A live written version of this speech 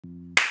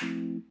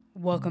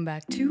Welcome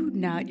back to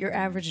Not Your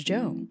Average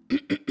Joe.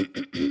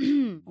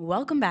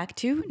 Welcome back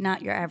to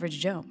Not Your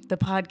Average Joe, the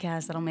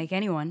podcast that'll make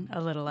anyone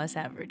a little less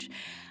average.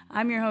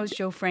 I'm your host,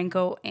 Joe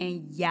Franco,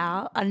 and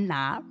y'all are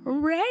not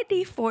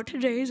ready for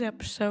today's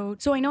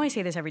episode. So I know I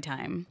say this every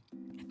time.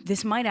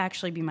 This might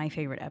actually be my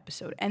favorite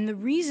episode. And the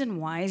reason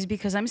why is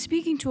because I'm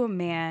speaking to a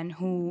man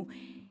who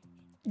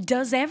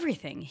does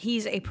everything.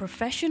 He's a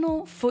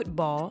professional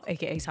football,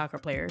 aka soccer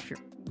player, if you're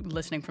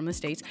listening from the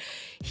States.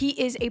 He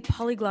is a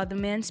polyglot. The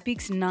man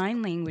speaks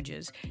 9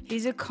 languages.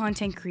 He's a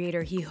content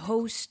creator. He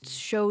hosts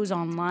shows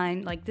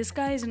online. Like, this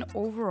guy is an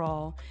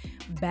overall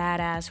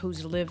badass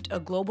who's lived a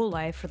global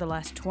life for the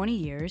last 20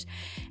 years.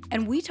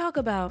 And we talk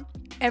about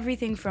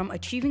everything from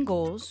achieving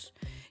goals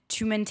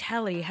to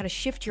mentality, how to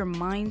shift your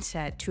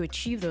mindset to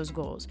achieve those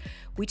goals.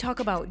 We talk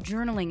about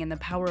journaling and the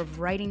power of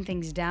writing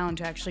things down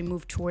to actually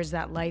move towards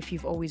that life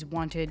you've always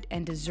wanted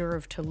and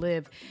deserve to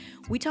live.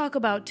 We talk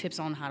about tips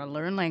on how to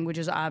learn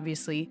languages,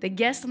 obviously. The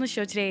guest on the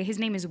show today, his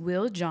name is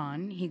Will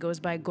John. He goes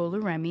by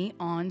Goluremi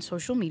on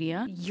social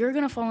media. You're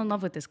gonna fall in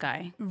love with this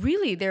guy.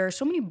 Really, there are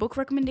so many book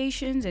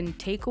recommendations and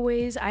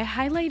takeaways. I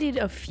highlighted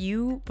a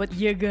few, but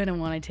you're gonna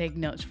wanna take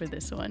notes for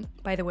this one.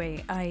 By the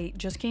way, I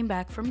just came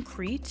back from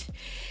Crete.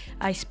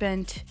 I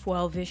spent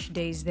 12-ish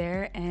days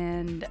there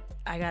and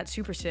I got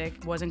super sick.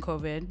 It wasn't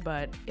COVID,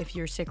 but if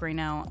you're sick right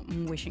now,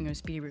 I'm wishing you a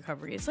speedy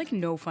recovery. It's like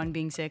no fun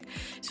being sick.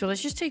 So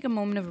let's just take a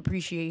moment of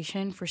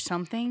appreciation for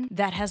something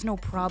that has no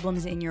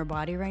problems in your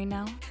body right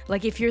now.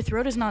 Like, if your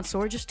throat is not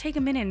sore, just take a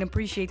minute and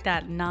appreciate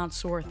that not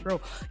sore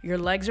throat. Your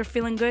legs are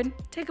feeling good?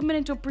 Take a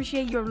minute to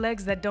appreciate your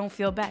legs that don't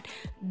feel bad.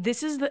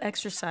 This is the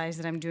exercise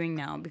that I'm doing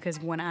now because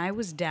when I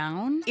was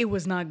down, it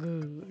was not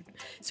good.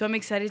 So I'm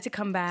excited to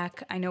come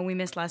back. I know we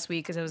missed last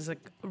week because I was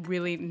like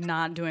really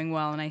not doing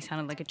well and I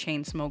sounded like a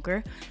chain smoker.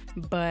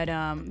 But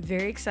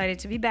very excited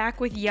to be back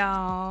with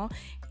y'all.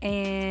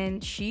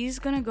 And she's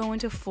gonna go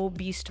into full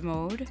beast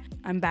mode.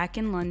 I'm back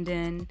in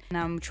London and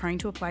I'm trying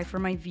to apply for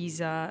my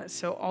visa.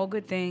 So all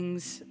good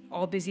things,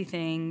 all busy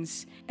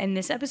things. And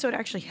this episode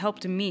actually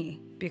helped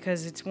me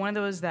because it's one of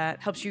those that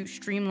helps you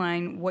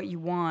streamline what you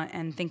want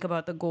and think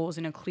about the goals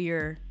in a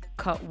clear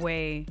cut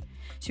way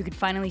so you can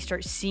finally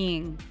start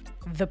seeing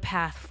the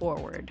path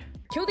forward.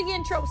 Cue the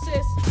intro,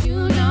 sis.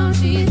 You know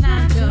she's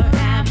not your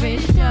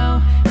average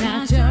Joe,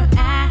 not your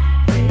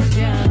average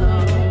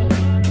Joe.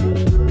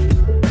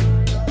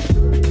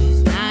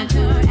 She's not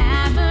your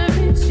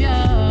average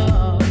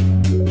Joe.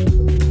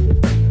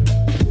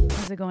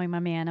 How's it going, my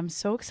man? I'm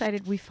so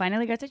excited. We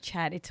finally got to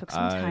chat. It took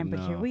some time,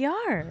 but here we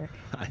are.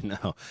 I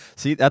know.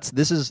 See,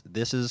 this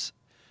is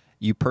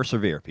you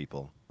persevere,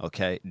 people.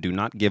 Okay, do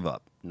not give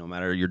up. No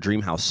matter your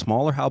dream, how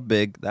small or how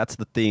big, that's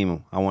the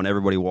theme. I want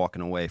everybody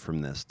walking away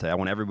from this. I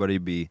want everybody to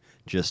be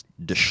just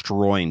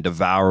devouring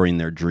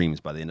their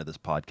dreams by the end of this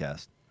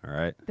podcast. All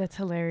right? That's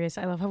hilarious.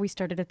 I love how we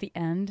started at the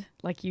end.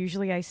 Like,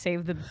 usually I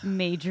save the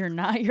major,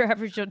 not your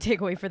average Joe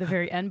takeaway for the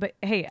very end. But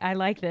hey, I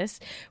like this.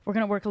 We're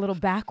going to work a little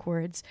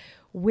backwards.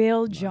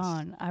 Will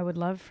John, I would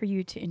love for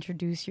you to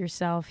introduce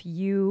yourself.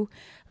 You,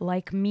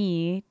 like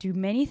me, do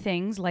many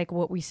things like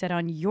what we said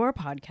on your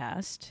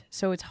podcast.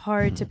 So it's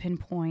hard to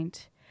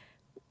pinpoint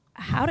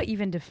how to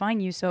even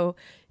define you. So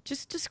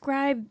just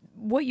describe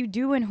what you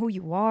do and who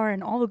you are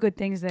and all the good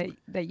things that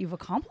you've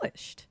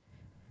accomplished.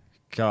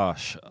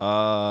 Gosh,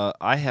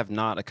 I have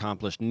not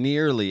accomplished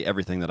nearly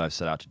everything that I've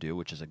set out to do,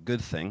 which is a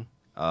good thing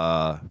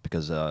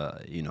because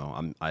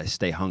I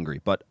stay hungry.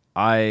 But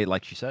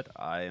like you said,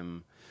 I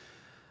am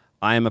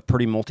a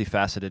pretty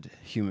multifaceted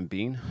human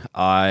being.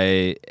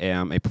 I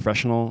am a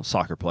professional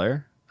soccer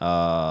player.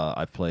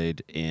 I've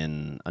played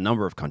in a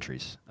number of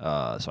countries.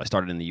 So I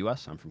started in the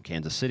U.S. I'm from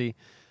Kansas City.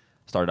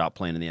 Started out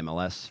playing in the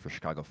MLS for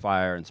Chicago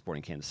Fire and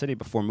Sporting Kansas City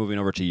before moving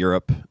over to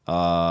Europe,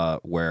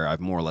 where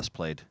I've more or less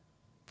played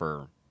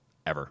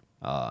forever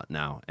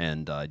now.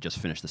 And I just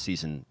finished the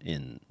season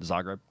in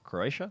Zagreb,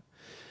 Croatia.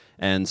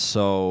 And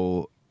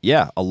so,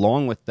 yeah,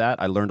 along with that,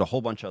 I learned a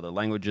whole bunch of other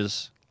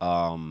languages.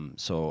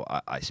 So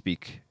I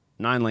speak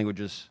 9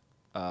 languages.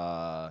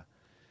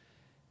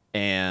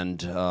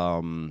 And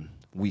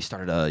we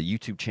started a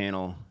YouTube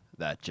channel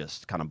that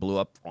just kind of blew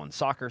up on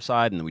soccer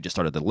side, and then we just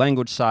started the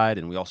language side,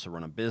 and we also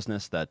run a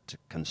business that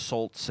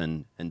consults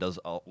and does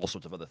all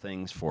sorts of other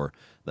things for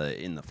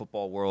in the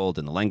football world,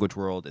 in the language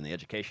world, in the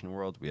education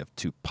world. We have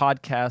 2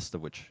 podcasts, of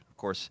which, of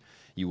course,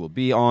 you will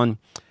be on.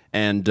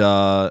 And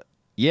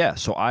yeah,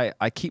 so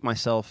I keep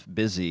myself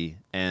busy,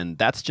 and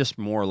that's just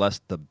more or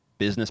less the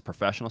business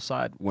professional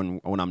side.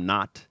 When I'm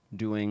not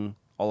doing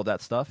all of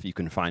that stuff, you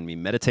can find me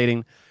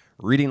meditating,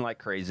 reading like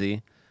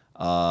crazy,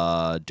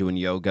 doing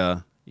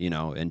yoga,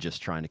 and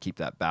just trying to keep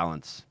that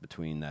balance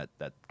between that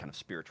kind of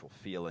spiritual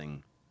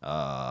feeling,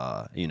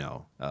 to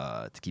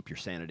keep your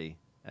sanity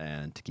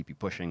and to keep you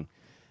pushing,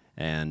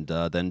 and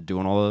then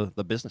doing all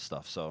the business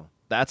stuff. So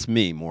that's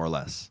me, more or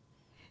less.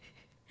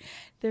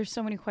 There's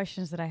so many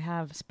questions that I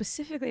have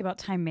specifically about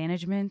time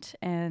management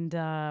and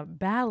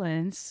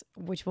balance,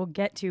 which we'll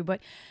get to,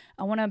 but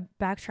I want to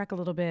backtrack a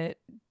little bit.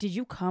 Did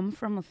you come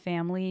from a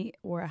family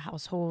or a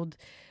household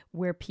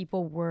where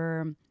people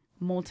were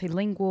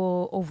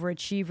multilingual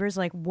overachievers.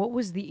 Like, what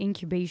was the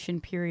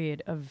incubation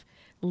period of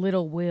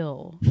little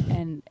Will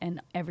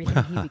and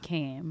everything he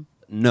became?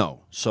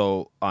 No.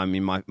 So, I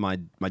mean,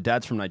 my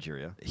dad's from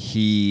Nigeria.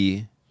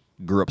 He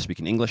grew up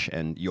speaking English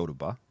and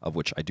Yoruba, of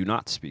which I do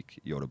not speak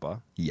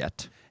Yoruba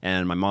yet.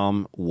 And my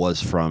mom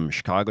was from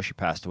Chicago. She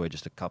passed away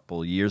just a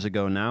couple years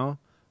ago now,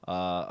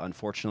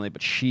 unfortunately.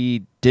 But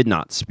she did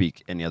not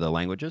speak any other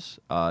languages.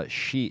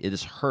 It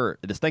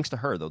is thanks to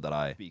her, though, that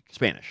I speak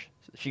Spanish.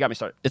 She got me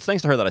started. It's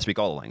thanks to her that I speak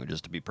all the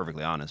languages, to be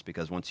perfectly honest,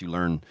 because once you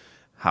learn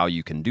how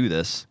you can do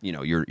this,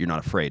 you're not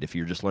afraid. If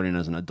you're just learning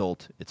as an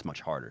adult, it's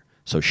much harder.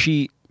 So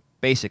she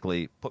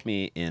basically put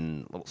me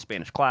in little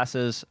Spanish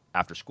classes.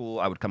 After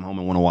school, I would come home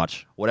and want to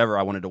watch whatever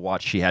I wanted to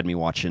watch. She had me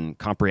watching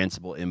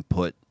comprehensible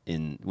input,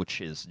 which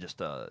is just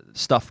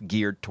stuff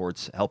geared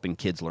towards helping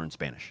kids learn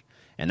Spanish.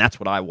 And that's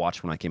what I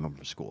watched when I came home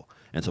from school.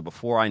 And so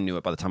before I knew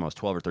it, by the time I was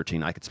 12 or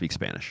 13, I could speak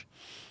Spanish.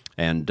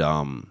 And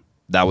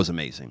that was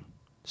amazing.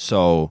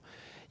 So,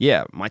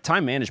 yeah, my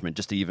time management,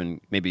 just to even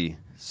maybe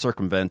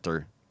circumvent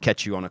or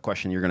catch you on a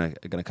question you're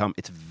gonna come,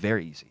 it's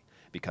very easy.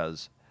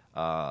 Because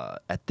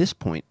at this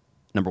point,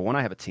 number one,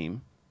 I have a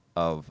team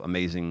of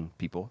amazing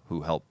people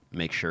who help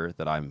make sure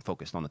that I'm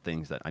focused on the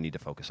things that I need to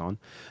focus on.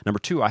 Number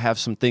two, I have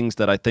some things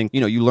that I think,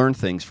 you learn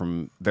things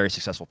from very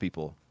successful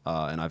people.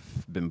 And I've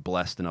been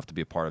blessed enough to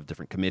be a part of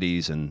different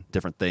committees and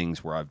different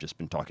things where I've just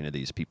been talking to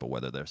these people,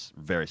 whether they're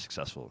very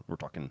successful. We're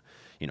talking,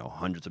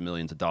 hundreds of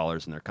millions of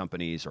dollars in their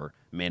companies or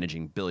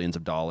managing billions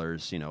of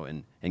dollars,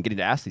 and getting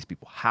to ask these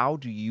people, how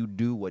do you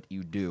do what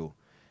you do?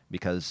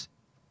 Because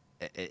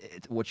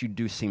what you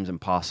do seems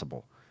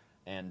impossible.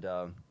 And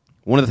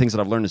one of the things that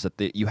I've learned is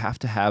that you have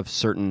to have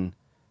certain,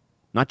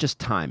 not just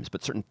times,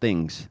 but certain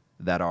things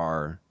that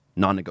are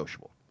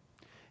non-negotiable.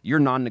 Your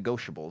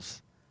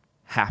non-negotiables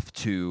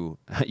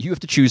you have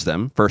to choose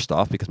them, first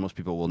off, because most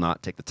people will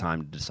not take the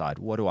time to decide,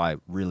 what do I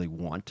really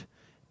want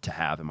to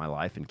have in my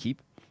life and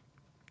keep?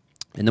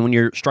 And then when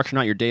you're structuring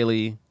out your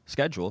daily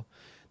schedule,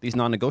 these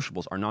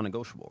non-negotiables are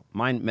non-negotiable.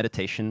 My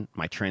meditation,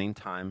 my training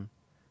time,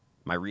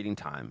 my reading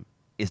time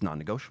is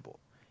non-negotiable.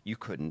 You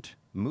couldn't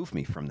move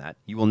me from that.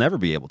 You will never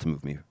be able to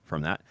move me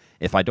from that.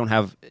 If I don't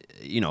have,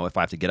 if I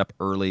have to get up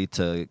early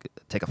to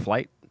take a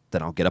flight,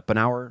 then I'll get up an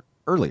hour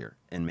earlier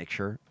and make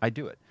sure I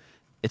do it.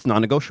 It's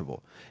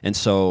non-negotiable. And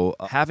so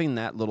having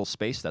that little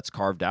space that's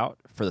carved out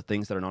for the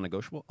things that are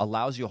non-negotiable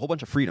allows you a whole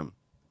bunch of freedom.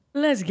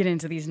 Let's get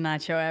into these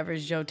Not Your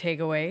Average Joe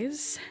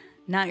takeaways.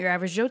 Not Your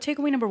Average Joe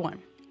takeaway number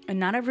one. A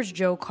Not Average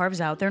Joe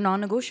carves out their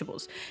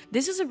non-negotiables.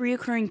 This is a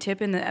reoccurring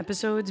tip in the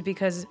episodes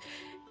because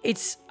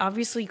it's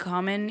obviously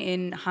common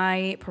in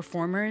high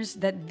performers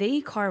that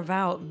they carve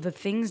out the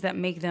things that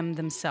make them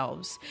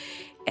themselves.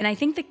 And I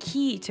think the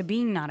key to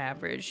being not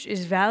average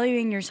is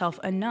valuing yourself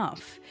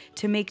enough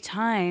to make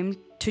time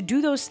to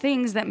do those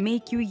things that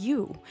make you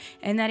you,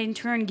 and that in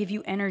turn give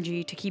you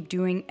energy to keep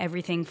doing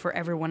everything for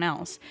everyone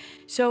else.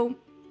 So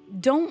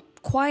don't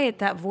quiet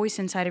that voice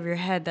inside of your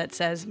head that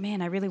says,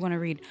 man, I really want to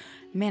read.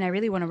 Man, I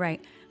really want to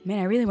write. Man,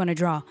 I really want to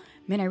draw.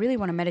 Man, I really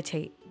want to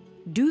meditate.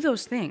 Do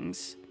those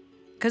things.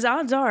 Because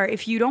odds are,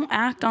 if you don't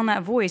act on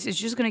that voice, it's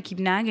just going to keep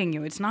nagging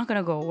you. It's not going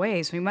to go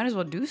away. So you might as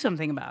well do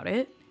something about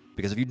it.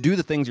 Because if you do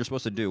the things you're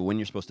supposed to do when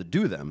you're supposed to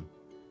do them,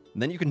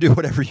 then you can do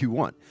whatever you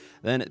want.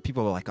 Then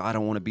people are like, oh, I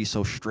don't want to be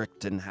so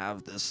strict and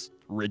have this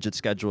rigid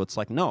schedule. It's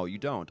like, no, you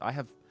don't.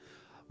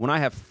 When I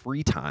have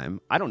free time,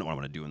 I don't know what I'm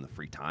going to do in the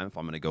free time. If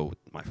I'm going to go with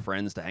my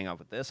friends to hang out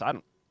with this,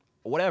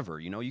 whatever.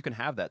 You can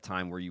have that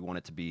time where you want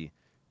it to be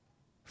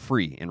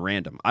free and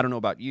random. I don't know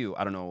about you.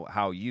 I don't know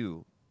how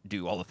you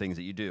do all the things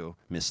that you do.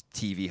 Miss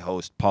TV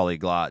host,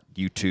 polyglot,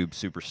 YouTube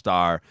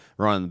superstar,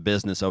 running the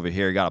business over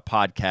here, got a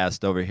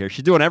podcast over here.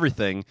 She's doing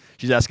everything.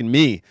 She's asking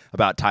me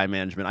about time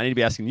management. I need to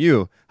be asking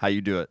you how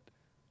you do it.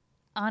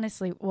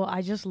 Honestly, well,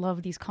 I just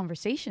love these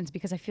conversations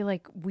because I feel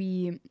like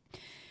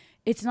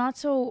it's not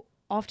so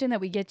often that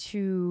we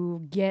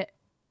get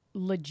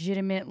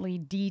legitimately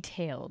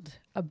detailed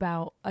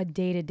about a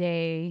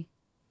day-to-day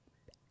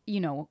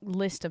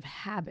list of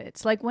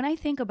habits. Like when I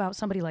think about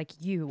somebody like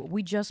you,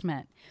 we just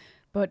met.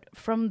 But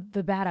from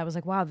the bat, I was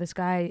like, wow, this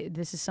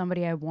is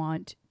somebody I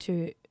want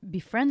to be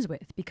friends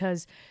with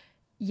because,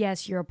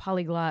 yes, you're a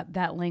polyglot,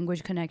 that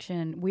language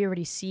connection, we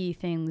already see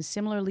things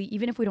similarly,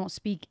 even if we don't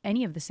speak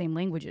any of the same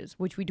languages,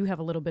 which we do have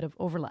a little bit of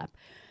overlap.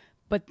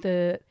 But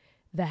the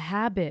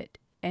habit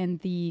and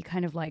the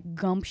kind of like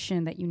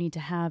gumption that you need to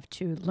have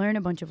to learn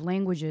a bunch of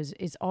languages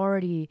is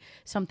already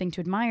something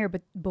to admire.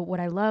 But what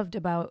I loved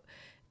about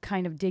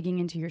kind of digging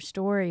into your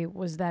story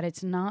was that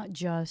it's not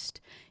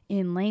just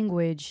in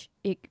language,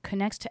 it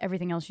connects to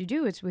everything else you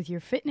do. It's with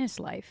your fitness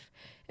life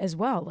as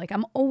well. Like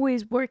I'm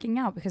always working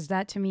out because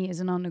that to me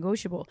is a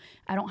non-negotiable.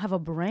 I don't have a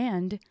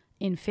brand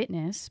in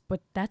fitness,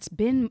 but that's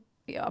been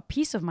a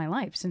piece of my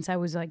life since I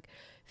was like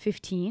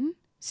 15,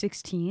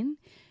 16.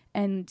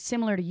 And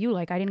similar to you,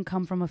 like I didn't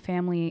come from a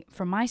family,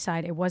 from my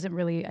side,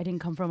 I didn't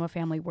come from a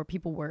family where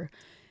people were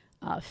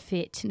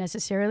fit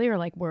necessarily or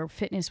like where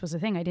fitness was a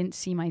thing. I didn't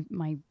see my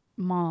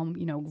mom,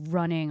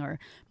 running, or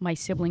my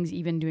siblings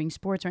even doing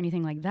sports or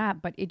anything like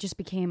that, but it just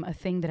became a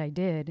thing that I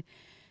did.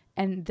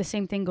 And the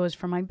same thing goes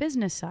for my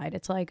business side.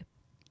 It's like,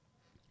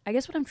 I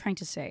guess what I'm trying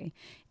to say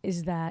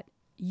is that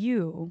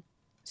you,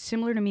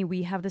 similar to me,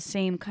 we have the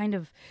same kind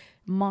of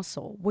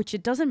muscle, which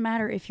it doesn't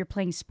matter if you're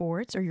playing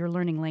sports or you're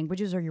learning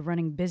languages or you're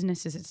running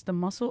businesses. It's the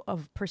muscle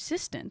of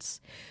persistence.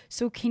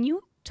 So can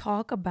you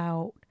talk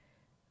about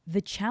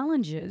the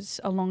challenges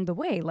along the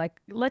way? Like,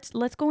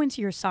 let's go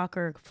into your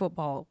soccer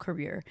football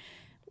career.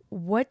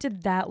 What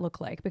did that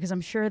look like? Because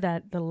I'm sure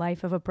that the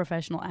life of a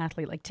professional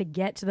athlete, like to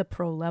get to the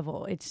pro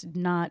level, it's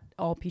not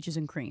all peaches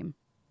and cream.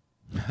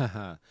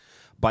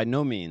 By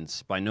no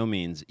means.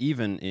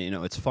 Even,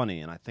 it's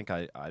funny, and I think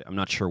I'm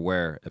not sure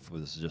where, if it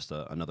was just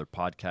another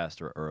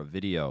podcast or a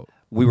video,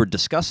 we were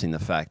discussing the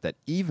fact that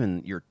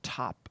even your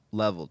top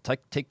level,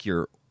 take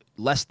your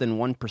less than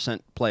 1%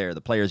 player,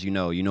 the players you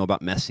know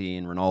about Messi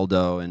and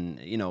Ronaldo,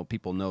 and,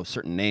 people know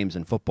certain names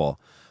in football.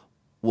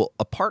 Well,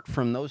 apart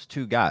from those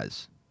two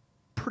guys,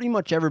 pretty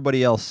much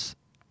everybody else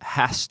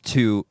has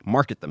to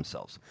market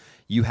themselves.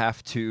 You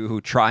have to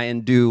try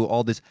and do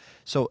all this.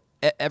 So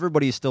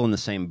everybody is still in the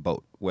same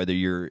boat, whether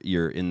you're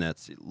in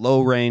that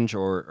low range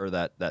or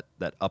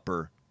that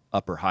upper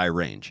high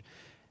range.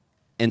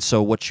 And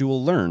so what you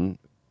will learn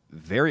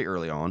very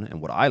early on, and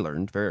what I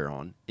learned very early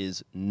on,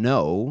 is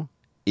no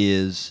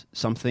is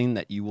something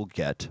that you will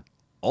get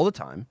all the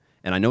time.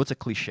 And I know it's a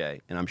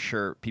cliche, and I'm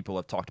sure people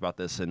have talked about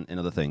this in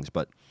other things,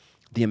 but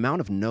the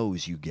amount of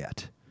no's you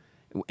get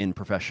in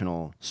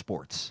professional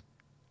sports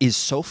is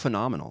so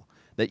phenomenal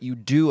that you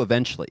do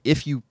eventually,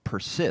 if you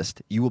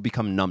persist, you will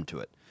become numb to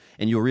it.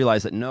 And you'll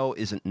realize that no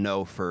isn't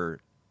no for,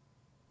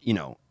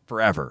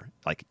 forever.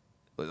 Like,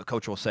 the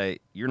coach will say,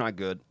 you're not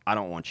good, I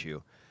don't want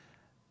you.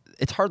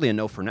 It's hardly a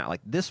no for now.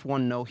 Like, this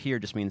one no here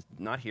just means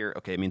not here,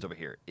 okay, it means over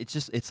here.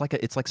 It's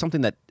like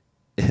something that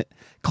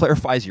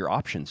clarifies your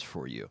options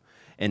for you.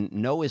 And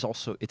no is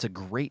also, it's a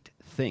great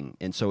thing.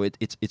 And so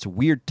it's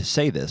weird to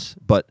say this,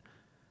 but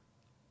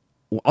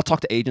I'll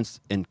talk to agents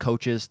and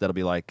coaches that'll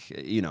be like,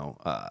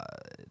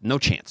 no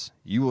chance.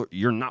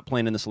 You're not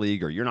playing in this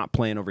league, or you're not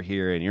playing over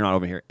here, and you're not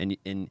over here,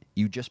 and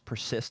you just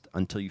persist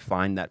until you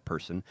find that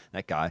person,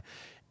 that guy,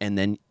 and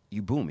then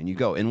you boom and you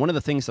go. And one of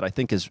the things that I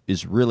think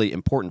is really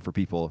important for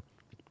people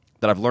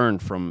that I've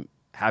learned from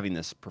having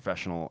this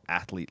professional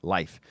athlete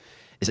life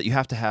is that you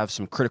have to have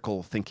some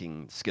critical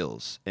thinking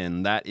skills,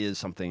 and that is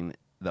something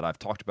that I've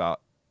talked about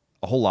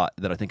a whole lot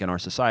that I think in our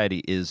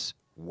society is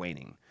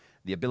waning.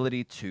 The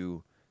ability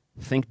to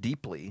think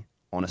deeply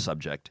on a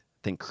subject,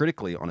 think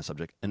critically on a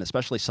subject, and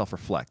especially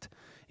self-reflect.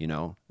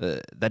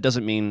 That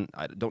doesn't mean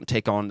I don't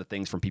take on the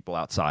things from people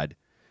outside.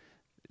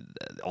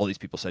 All these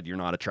people said you're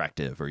not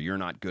attractive or you're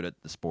not good at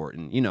the sport.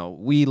 And,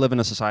 we live in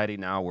a society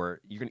now where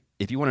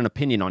if you want an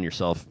opinion on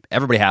yourself,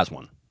 everybody has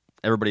one.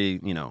 Everybody,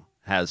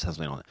 has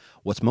something on it.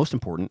 What's most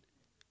important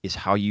is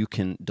how you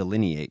can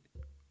delineate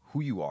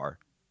who you are,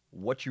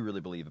 what you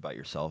really believe about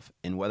yourself,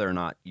 and whether or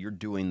not you're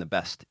doing the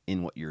best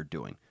in what you're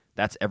doing.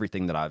 That's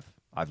everything that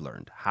I've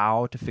learned.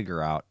 How to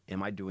figure out,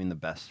 am I doing the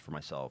best for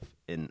myself?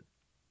 And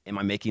am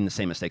I making the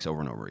same mistakes over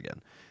and over again?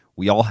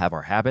 We all have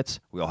our habits.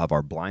 We all have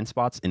our blind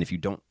spots. And if you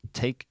don't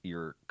take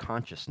your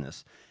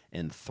consciousness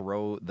and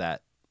throw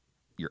that,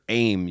 your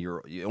aim,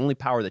 the only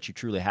power that you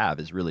truly have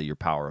is really your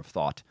power of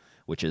thought,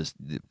 which is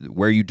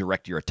where you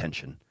direct your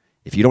attention.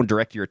 If you don't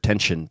direct your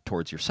attention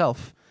towards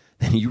yourself,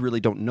 then you really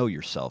don't know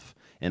yourself.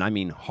 And I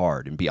mean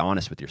hard, and be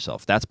honest with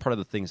yourself. That's part of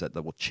the things that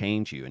will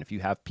change you. And if you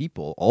have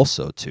people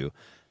also too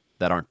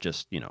that aren't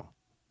just,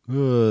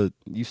 you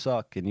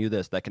suck and you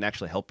this, that can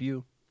actually help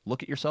you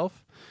look at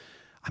yourself.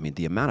 I mean,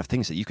 the amount of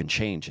things that you can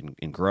change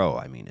and grow,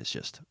 is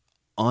just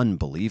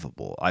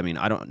unbelievable. I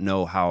don't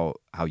know how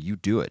you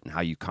do it and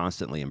how you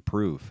constantly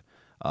improve.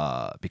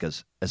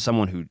 Because as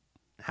someone who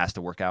has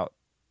to work out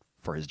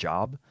for his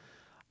job,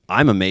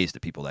 I'm amazed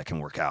at people that can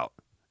work out.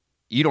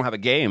 You don't have a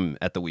game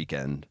at the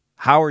weekend.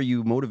 How are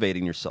you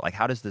motivating yourself? Like,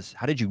 how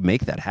did you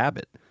make that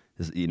habit?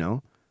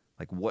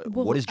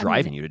 What is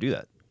driving you to do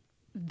that?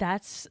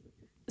 That's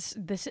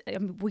this.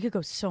 We could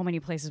go so many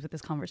places with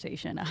this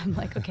conversation. I'm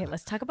like, okay,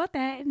 let's talk about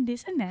that and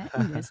this and that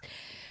and this.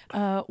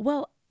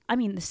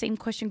 The same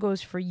question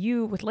goes for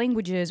you with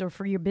languages or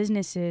for your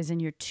businesses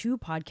and your two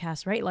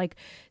podcasts, right? Like,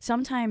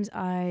 sometimes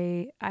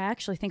I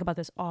actually think about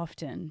this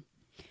often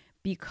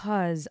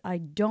because I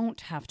don't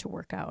have to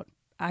work out.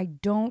 I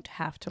don't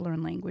have to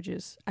learn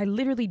languages. I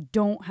literally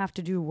don't have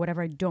to do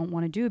whatever I don't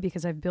want to do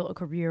because I've built a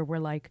career where,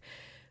 like,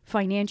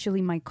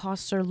 financially my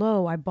costs are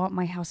low. I bought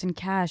my house in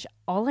cash.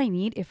 All I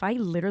need, if I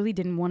literally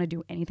didn't want to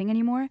do anything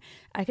anymore,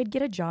 I could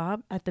get a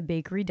job at the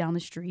bakery down the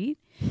street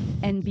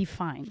and be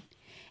fine.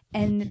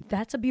 And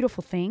that's a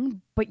beautiful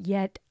thing, but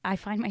yet I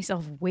find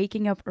myself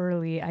waking up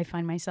early. I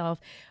find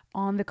myself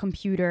on the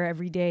computer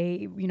every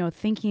day,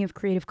 thinking of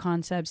creative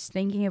concepts,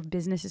 thinking of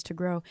businesses to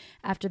grow.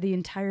 After the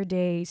entire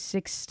day,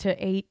 6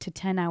 to 8 to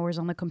 10 hours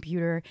on the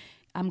computer,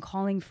 I'm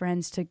calling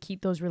friends to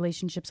keep those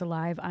relationships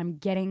alive. I'm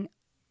getting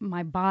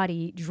my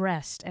body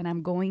dressed and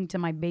I'm going to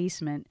my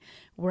basement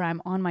where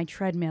I'm on my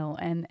treadmill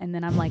and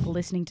then I'm like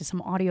listening to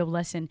some audio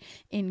lesson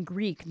in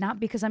Greek, not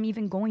because I'm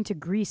even going to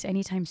Greece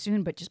anytime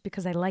soon, but just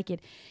because I like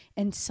it.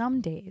 And some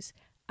days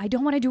I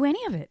don't want to do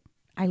any of it.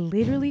 I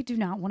literally do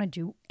not want to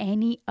do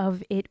any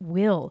of it,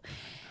 Will.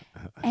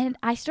 And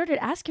I started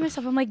asking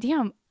myself, I'm like,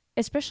 damn,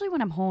 especially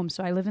when I'm home.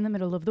 So I live in the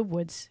middle of the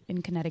woods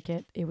in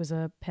Connecticut. It was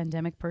a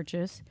pandemic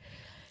purchase.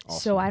 Awesome.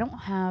 So I don't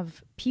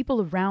have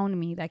people around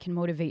me that can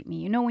motivate me.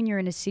 You know, when you're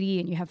in a city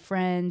and you have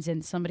friends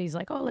and somebody's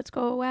like, oh, let's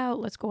go out,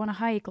 let's go on a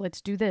hike, let's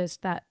do this,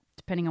 that,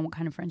 depending on what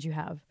kind of friends you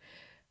have.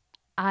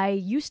 I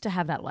used to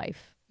have that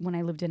life when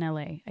I lived in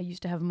LA. I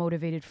used to have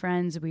motivated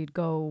friends. We'd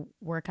go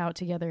work out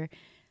together.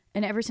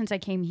 And ever since I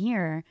came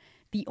here,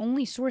 the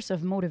only source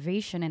of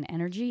motivation and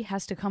energy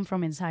has to come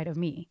from inside of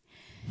me.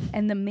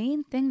 And the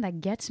main thing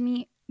that gets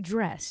me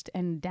dressed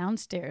and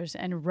downstairs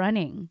and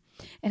running,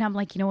 and I'm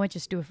like, you know what,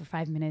 just do it for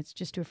 5 minutes,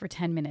 just do it for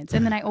 10 minutes.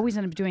 And then I always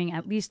end up doing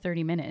at least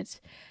 30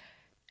 minutes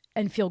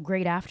and feel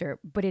great after.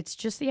 But it's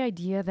just the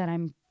idea that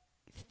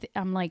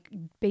I'm like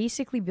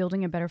basically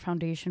building a better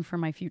foundation for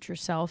my future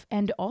self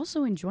and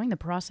also enjoying the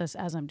process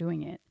as I'm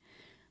doing it.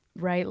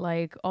 Right?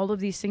 Like all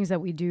of these things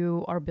that we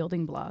do are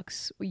building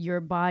blocks. Your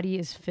body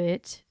is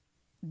fit.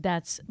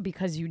 That's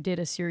because you did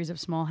a series of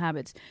small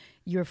habits.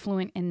 You're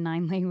fluent in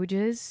 9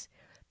 languages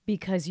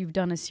because you've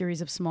done a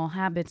series of small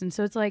habits. And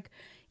so it's like,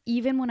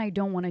 even when I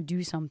don't want to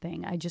do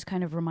something, I just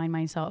kind of remind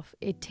myself,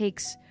 it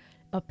takes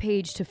a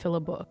page to fill a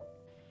book.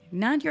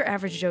 Not Your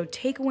Average Joe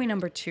takeaway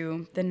number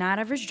 2, the Not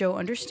Average Joe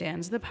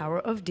understands the power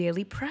of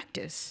daily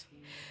practice.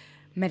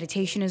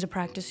 Meditation is a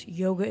practice,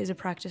 yoga is a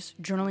practice,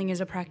 journaling is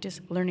a practice,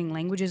 learning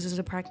languages is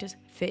a practice,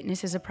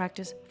 fitness is a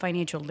practice,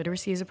 financial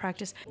literacy is a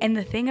practice. And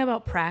the thing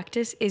about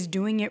practice is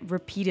doing it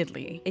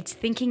repeatedly. It's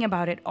thinking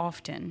about it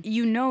often.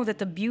 You know that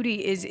the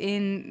beauty is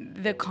in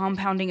the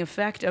compounding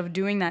effect of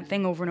doing that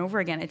thing over and over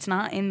again. It's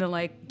not in the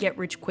like get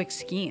rich quick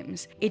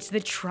schemes. It's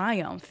the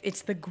triumph.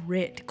 It's the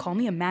grit. Call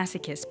me a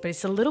masochist, but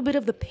it's a little bit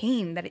of the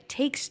pain that it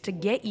takes to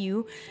get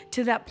you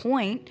to that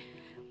point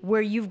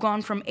where you've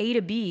gone from A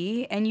to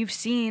B and you've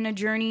seen a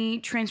journey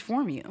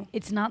transform you.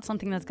 It's not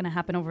something that's going to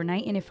happen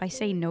overnight. And if I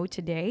say no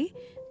today,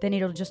 then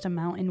it'll just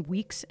amount in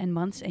weeks and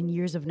months and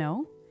years of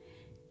no.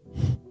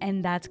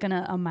 And that's going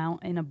to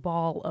amount in a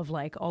ball of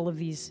like all of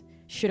these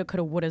shoulda,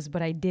 coulda, wouldas,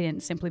 but I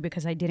didn't simply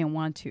because I didn't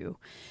want to.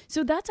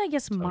 So that's, I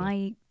guess,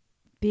 my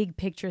big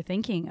picture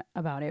thinking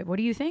about it. What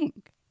do you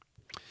think?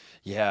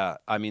 Yeah,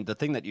 I mean, the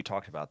thing that you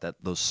talked about, that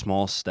those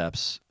small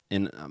steps.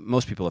 And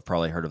most people have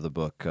probably heard of the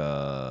book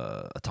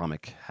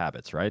Atomic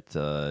Habits, right?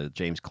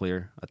 James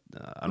Clear.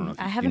 I don't know if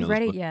I haven't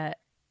read it yet.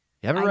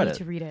 You haven't read it? I need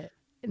to read it.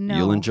 No.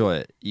 You'll enjoy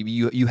it.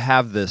 You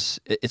have this.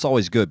 It's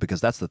always good because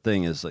that's the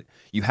thing is like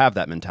you have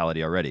that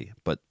mentality already.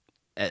 But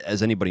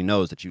as anybody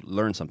knows that you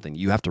learn something,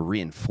 you have to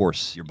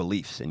reinforce your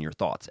beliefs and your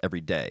thoughts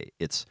every day.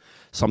 It's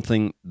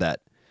something that,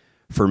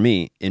 for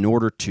me, in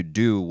order to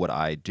do what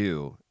I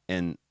do,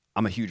 and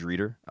I'm a huge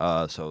reader,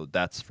 so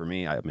that's for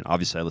me. I mean,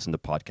 obviously, I listen to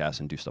podcasts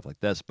and do stuff like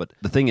this. But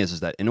the thing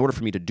is that in order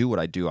for me to do what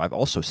I do, I've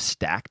also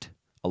stacked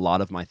a lot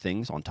of my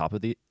things on top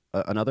of the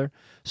another.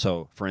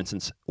 So, for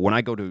instance, when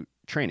I go to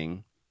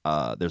training,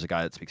 there's a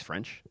guy that speaks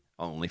French,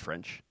 only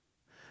French.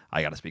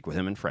 I got to speak with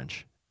him in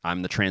French.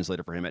 I'm the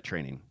translator for him at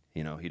training.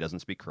 You know, he doesn't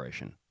speak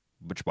Croatian,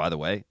 which, by the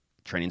way,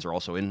 trainings are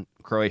also in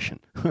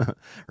Croatian,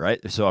 right?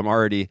 So I'm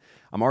already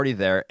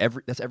there.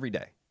 That's every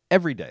day.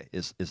 Every day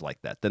is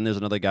like that. Then there's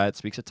another guy that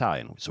speaks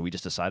Italian. So we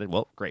just decided,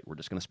 well, great, we're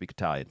just going to speak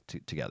Italian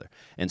together.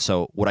 And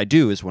so what I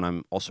do is when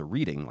I'm also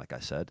reading, like I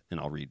said, and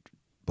I'll read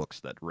books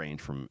that range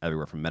from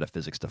everywhere from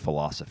metaphysics to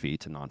philosophy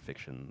to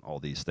nonfiction, all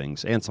these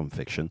things, and some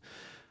fiction,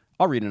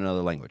 I'll read in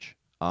another language.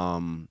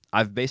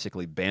 I've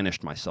basically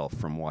banished myself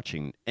from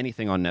watching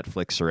anything on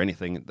Netflix or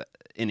anything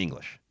in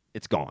English.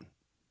 It's gone.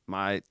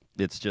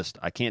 It's just,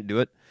 I can't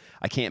do it.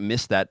 I can't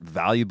miss that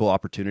valuable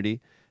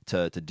opportunity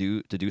to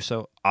do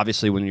so.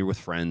 Obviously, when you're with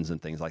friends and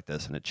things like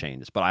this, and it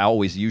changes. But I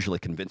always usually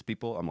convince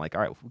people. I'm like,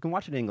 all right, we can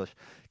watch it in English.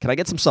 Can I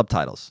get some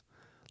subtitles?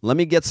 Let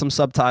me get some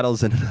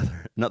subtitles in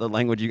another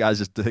language. You guys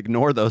just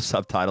ignore those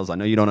subtitles. I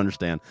know you don't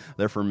understand.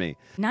 They're for me.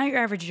 Not Your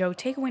Average Joe,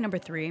 takeaway number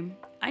 3.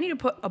 I need to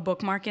put a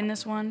bookmark in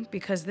this one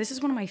because this is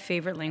one of my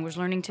favorite language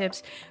learning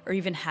tips or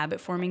even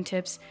habit forming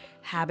tips,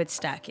 habit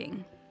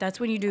stacking. That's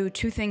when you do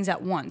 2 things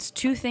at once.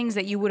 2 things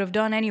that you would have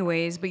done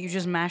anyways, but you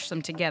just mash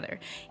them together.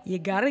 You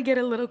gotta get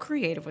a little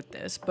creative with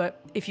this,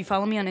 but if you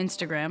follow me on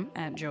Instagram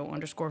at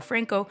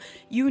Joe_Franco,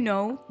 you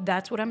know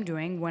that's what I'm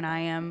doing when I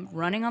am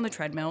running on the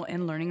treadmill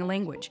and learning a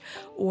language,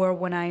 or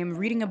when I am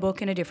reading a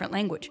book in a different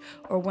language,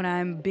 or when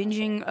I'm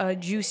binging a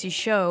juicy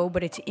show,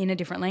 but it's in a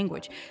different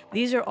language.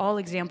 These are all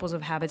examples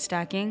of habit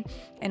stacking,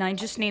 and I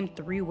just named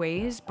 3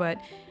 ways, but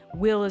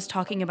Will is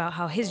talking about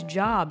how his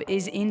job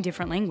is in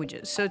different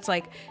languages. So it's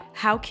like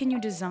how can you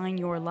design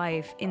your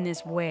life in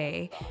this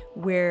way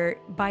where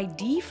by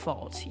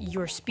default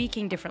you're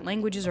speaking different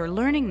languages or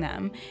learning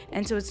them,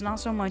 and so it's not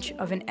so much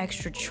of an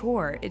extra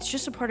chore, it's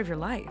just a part of your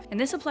life. And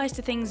this applies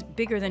to things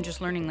bigger than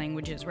just learning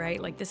languages,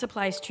 right? Like this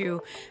applies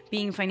to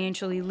being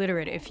financially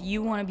literate. If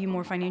you want to be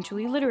more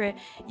financially literate,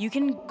 you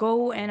can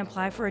go and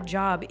apply for a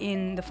job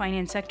in the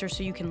finance sector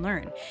so you can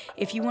learn.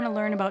 If you want to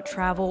learn about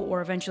travel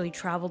or eventually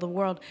travel the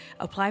world,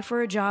 apply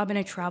for a job in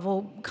a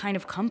travel kind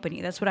of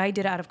company. That's what I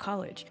did out of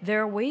college.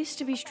 There are ways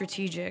to be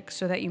strategic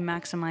so that you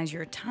maximize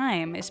your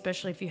time,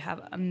 especially if you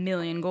have a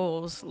million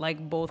goals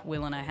like both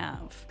Will and I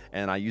have.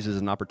 And I use it as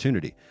an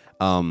opportunity.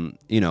 And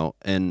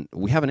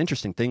we have an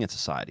interesting thing in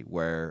society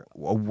where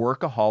a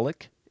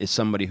workaholic is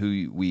somebody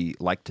who we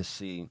like to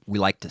say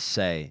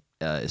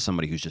is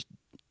somebody who's just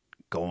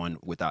going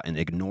without and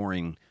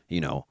ignoring,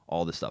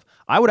 all this stuff.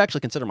 I would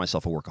actually consider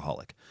myself a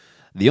workaholic.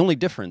 The only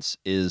difference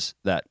is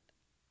that,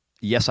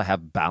 yes, I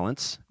have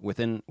balance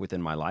within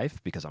my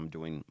life because I'm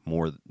doing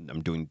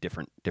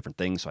different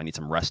things. So I need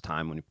some rest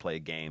time. When you play a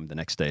game, the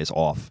next day is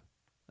off.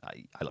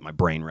 I let my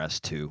brain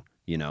rest too,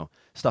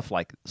 stuff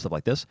like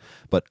this.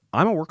 But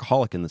I'm a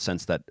workaholic in the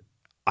sense that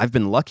I've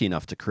been lucky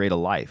enough to create a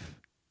life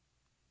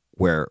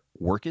where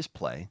work is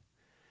play.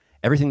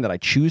 Everything that I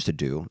choose to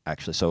do,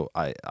 actually, so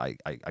I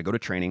go to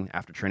training.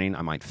 After training,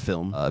 I might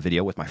film a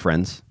video with my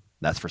friends.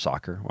 That's for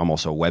soccer. I'm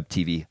also a web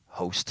TV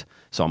host,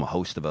 so I'm a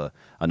host of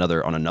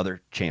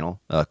another channel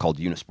called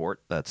Unisport.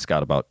 That's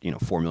got about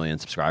 4 million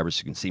subscribers.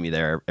 You can see me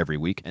there every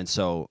week. And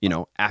so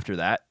after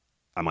that,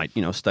 I might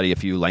study a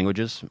few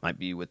languages. Might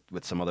be with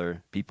some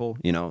other people,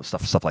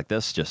 stuff like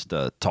this. Just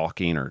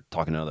talking to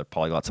another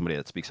polyglot, somebody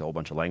that speaks a whole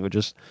bunch of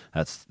languages.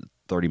 That's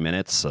 30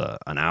 minutes,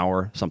 an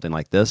hour, something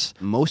like this.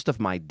 Most of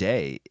my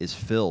day is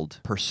filled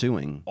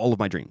pursuing all of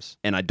my dreams,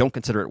 and I don't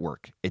consider it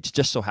work. It's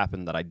just so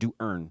happened that I do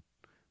earn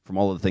from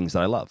all of the things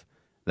that I love.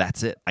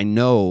 That's it. I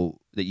know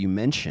that you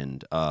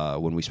mentioned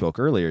when we spoke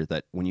earlier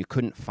that when you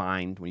can't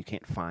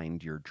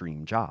find your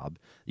dream job,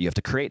 you have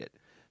to create it.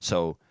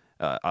 So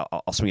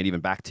I'll swing it even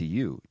back to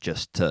you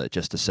just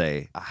to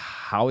say,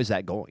 how is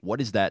that going?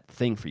 What is that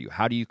thing for you?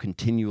 How do you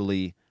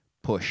continually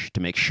push to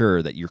make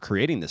sure that you're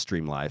creating this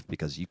dream life?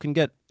 Because you can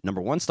get,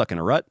 number one, stuck in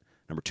a rut.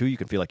 Number two, you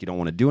can feel like you don't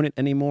want to do it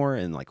anymore.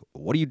 And like,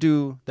 what do you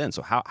do then?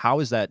 So how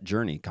is that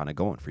journey kind of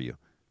going for you?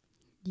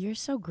 You're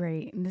so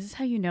great. And this is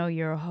how you know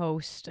you're a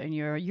host and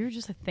you're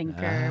just a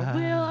thinker.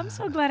 Will, I'm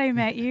so glad I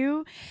met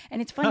you.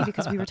 And it's funny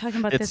because we were talking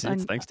about this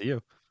it's thanks to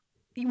you.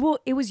 Well,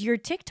 it was your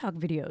TikTok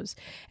videos.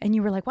 And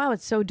you were like, wow,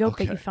 it's so dope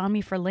that you found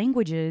me for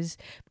languages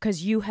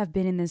because you have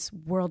been in this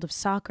world of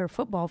soccer,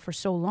 football for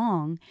so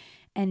long.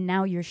 And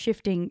now you're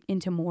shifting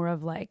into more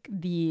of like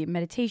the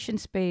meditation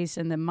space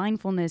and the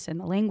mindfulness and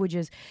the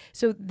languages.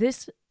 So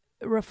this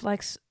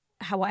reflects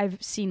how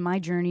I've seen my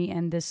journey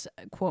and this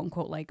quote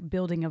unquote like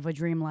building of a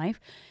dream life.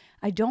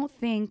 I don't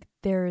think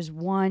there's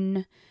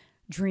one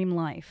dream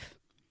life,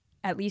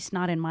 at least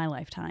not in my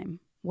lifetime.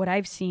 What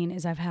I've seen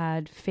is I've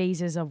had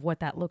phases of what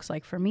that looks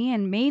like for me,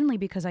 and mainly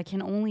because I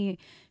can only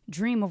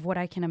dream of what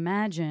I can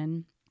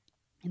imagine.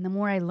 And the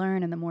more I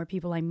learn and the more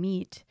people I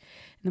meet,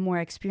 and the more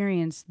I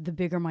experience, the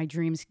bigger my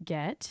dreams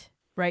get,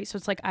 right? So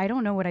it's like, I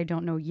don't know what I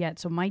don't know yet.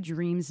 So my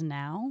dreams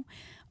now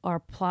are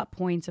plot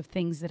points of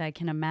things that I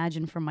can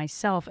imagine for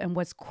myself. And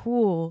what's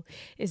cool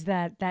is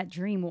that that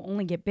dream will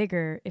only get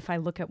bigger if I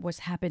look at what's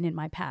happened in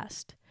my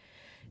past.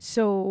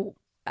 So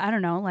I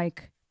don't know,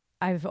 like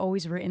I've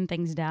always written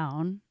things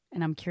down,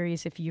 and I'm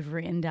curious if you've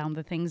written down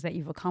the things that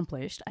you've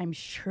accomplished. I'm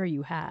sure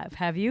you have.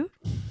 Have you?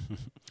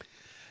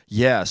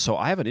 Yeah, so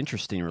I have an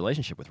interesting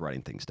relationship with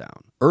writing things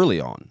down.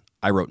 Early on,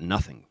 I wrote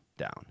nothing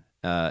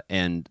down.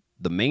 And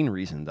the main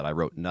reason that I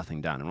wrote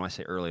nothing down, and when I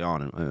say early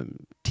on,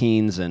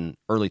 teens and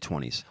early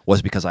 20s,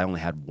 was because I only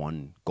had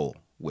one goal,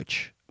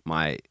 which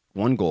my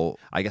one goal,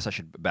 I guess I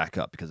should back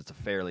up because it's a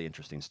fairly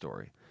interesting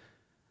story.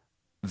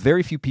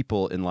 Very few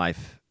people in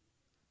life,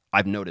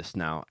 I've noticed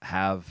now,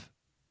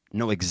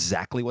 know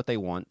exactly what they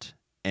want,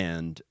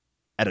 and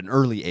at an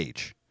early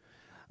age.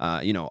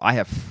 I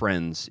have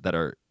friends that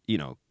are,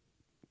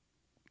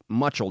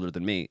 much older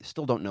than me,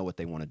 still don't know what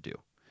they want to do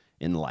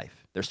in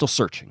life. They're still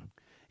searching.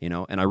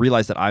 And I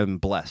realized that I'm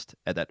blessed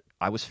at that.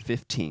 I was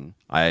 15.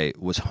 I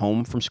was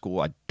home from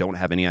school. I don't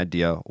have any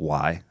idea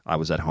why I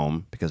was at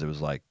home because it was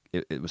like,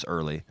 it was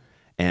early.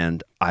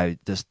 And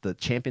the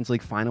Champions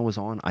League final was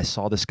on. I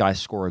saw this guy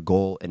score a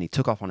goal and he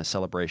took off on a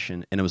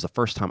celebration. And it was the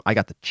first time I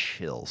got the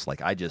chills.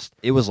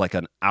 It was like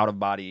an out of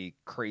body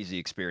crazy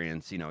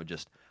experience.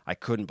 I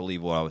couldn't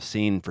believe what I was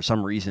seeing. For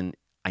some reason,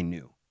 I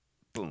knew.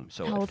 Boom.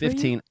 So How at old were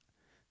you?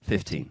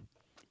 15,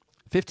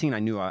 15, I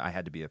knew I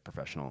had to be a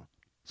professional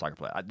soccer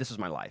player. This was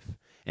my life.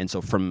 And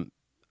so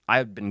I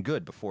had been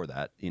good before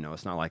that.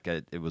 It's not like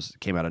it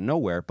came out of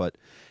nowhere, but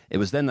it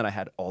was then that I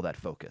had all that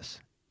focus.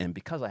 And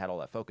because I had all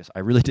that focus, I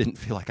really didn't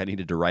feel like I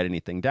needed to write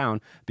anything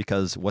down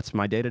because what's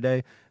my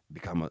day-to-day?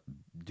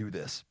 Do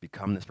this,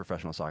 become this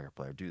professional soccer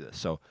player, do this.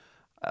 So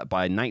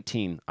by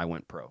 19, I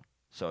went pro.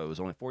 So it was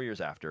only 4 years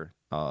after,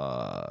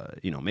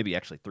 maybe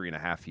actually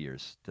 3.5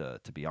 years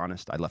to be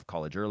honest. I left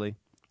college early.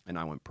 and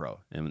I went pro.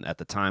 And at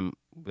the time,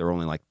 there were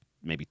only like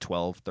maybe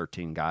 12,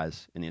 13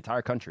 guys in the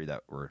entire country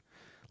that were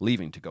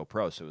leaving to go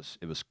pro. So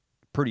it was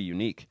pretty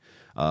unique.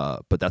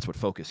 But that's what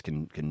focus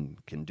can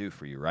do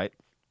for you, right?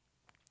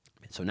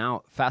 So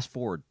now, fast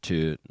forward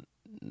to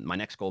my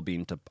next goal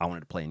being I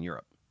wanted to play in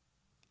Europe.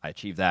 I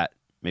achieved that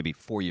maybe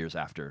 4 years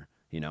after,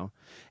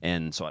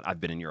 and so I've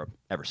been in Europe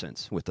ever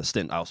since with a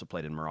stint. I also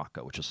played in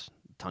Morocco, which was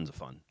tons of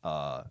fun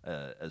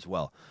as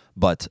well.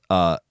 But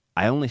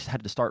I only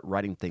had to start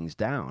writing things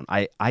down.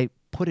 I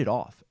put it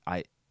off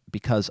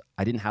because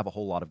I didn't have a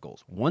whole lot of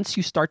goals. Once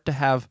you start to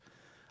have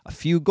a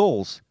few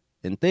goals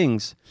and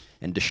things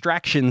and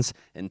distractions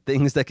and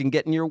things that can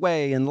get in your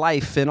way in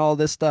life and all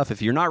this stuff,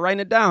 if you're not writing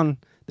it down,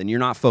 then you're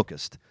not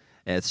focused.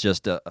 It's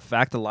just a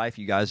fact of life,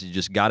 you guys. You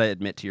just got to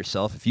admit to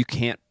yourself, if you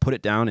can't put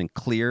it down in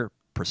clear,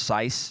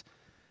 precise,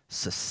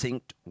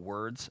 succinct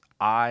words,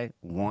 I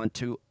want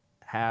to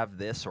have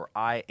this, or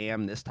I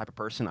am this type of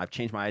person. I've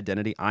changed my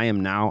identity. I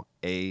am now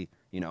a,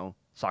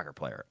 soccer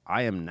player.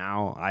 I am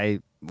now,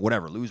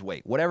 whatever, lose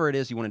weight. Whatever it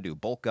is you want to do,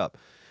 bulk up.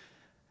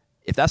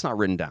 If that's not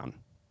written down,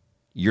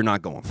 you're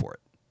not going for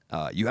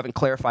it. You haven't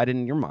clarified it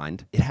in your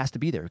mind. It has to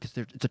be there because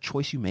it's a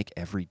choice you make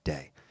every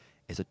day.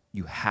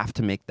 You have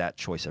to make that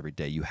choice every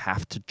day. You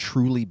have to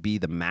truly be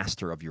the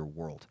master of your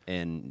world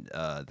and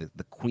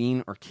the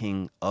queen or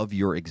king of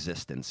your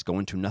existence. Go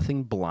into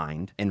nothing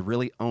blind and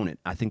really own it.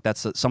 I think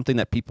that's something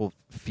that people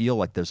feel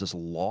like there's this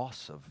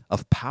loss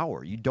of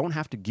power. You don't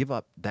have to give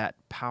up that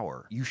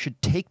power. You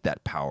should take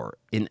that power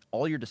in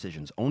all your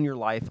decisions. Own your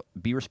life.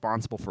 Be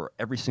responsible for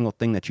every single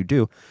thing that you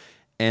do.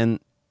 And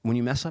when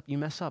you mess up, you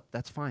mess up.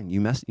 That's fine. You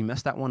mess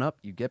that one up.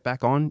 You get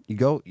back on. You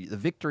go. The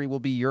victory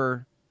will be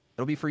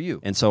it'll be for you.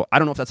 And so I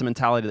don't know if that's a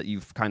mentality that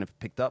you've kind of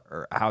picked up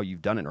or how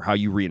you've done it or how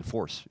you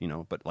reinforce,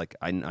 but like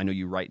I know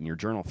you write in your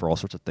journal for all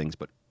sorts of things,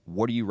 but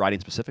what are you writing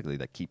specifically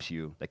that keeps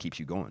you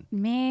going?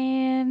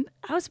 Man,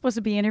 I was supposed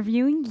to be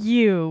interviewing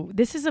you.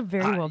 This is a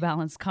very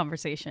well-balanced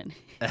conversation.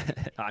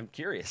 I'm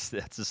curious.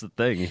 That's just the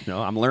thing,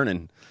 I'm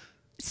learning.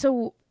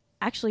 So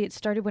actually, it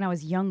started when I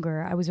was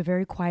younger. I was a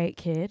very quiet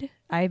kid.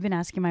 I've been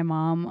asking my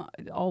mom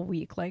all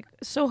week, like,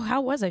 so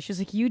how was I? She's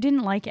like, you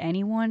didn't like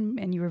anyone,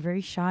 and you were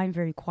very shy and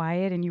very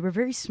quiet, and you were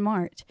very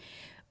smart.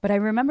 But I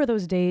remember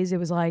those days. It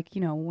was like,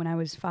 when I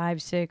was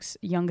 5, 6,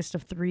 youngest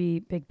of 3,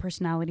 big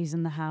personalities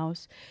in the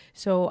house.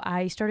 So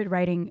I started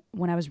writing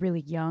when I was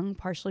really young,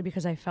 partially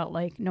because I felt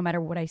like no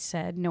matter what I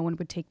said, no one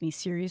would take me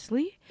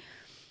seriously.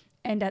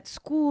 And at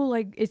school,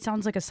 like, it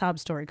sounds like a sob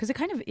story because it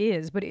kind of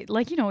is, but it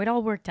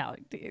all worked out.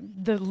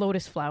 The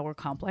lotus flower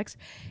complex.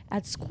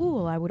 At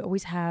school, I would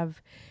always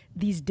have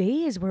these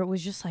days where it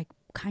was just like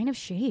kind of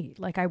shade.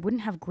 Like, I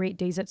wouldn't have great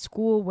days at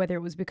school, whether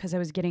it was because I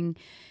was getting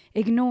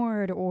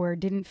ignored or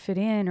didn't fit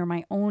in or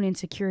my own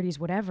insecurities,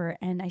 whatever.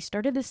 And I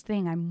started this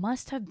thing. I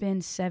must have been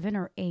 7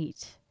 or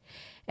 8.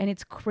 And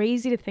it's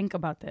crazy to think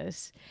about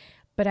this,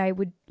 but I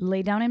would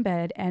lay down in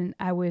bed and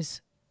I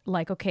was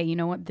like, okay, you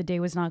know what? The day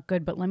was not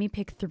good, but let me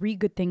pick 3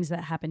 good things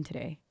that happened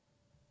today.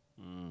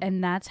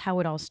 And that's how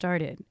it all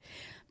started,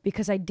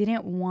 because I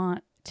didn't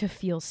want to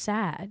feel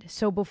sad.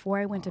 So before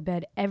I went to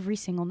bed every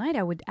single night,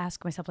 I would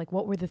ask myself, like,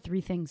 what were the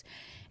 3 things?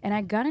 And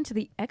I got into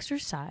the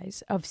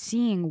exercise of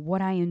seeing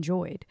what I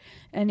enjoyed.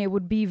 And it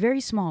would be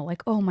very small,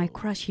 like, oh, my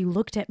crush, he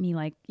looked at me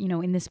like,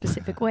 in this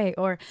specific way,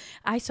 or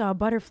I saw a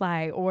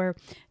butterfly, or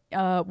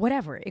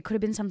whatever. It could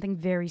have been something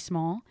very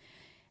small.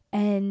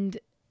 And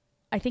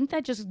I think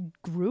that just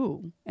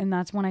grew, and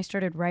that's when I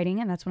started writing,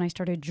 and that's when I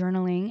started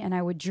journaling, and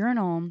I would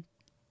journal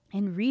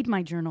and read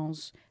my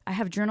journals. I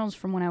have journals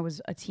from when I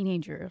was a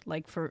teenager,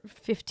 like for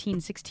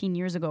 15, 16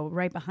 years ago,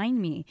 right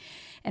behind me,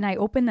 and I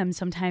open them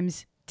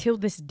sometimes till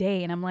this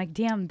day, and I'm like,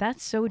 damn,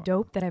 that's so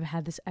dope that I've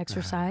had this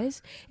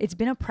exercise. It's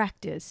been a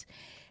practice.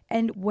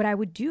 And what I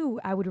would do,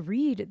 I would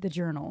read the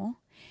journal,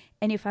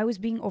 and if I was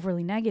being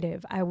overly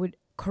negative, I would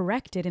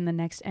correct it in the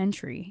next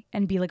entry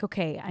and be like,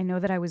 okay, I know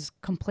that I was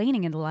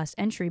complaining in the last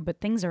entry, but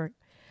things are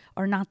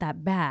not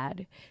that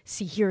bad.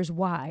 See, here's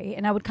why.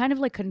 And I would kind of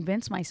like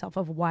convince myself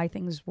of why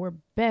things were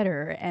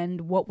better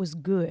and what was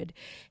good.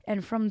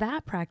 And from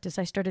that practice,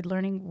 I started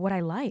learning what I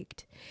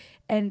liked.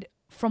 And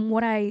from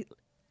what I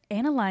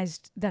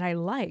analyzed that I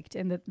liked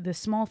and the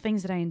small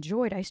things that I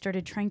enjoyed, I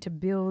started trying to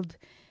build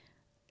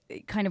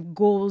kind of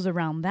goals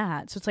around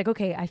that. So it's like,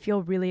 okay, I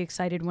feel really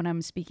excited when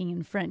I'm speaking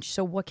in French.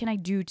 So what can I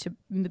do to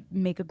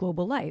make a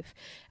global life?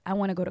 I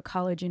want to go to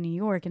college in New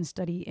York and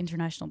study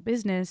international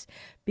business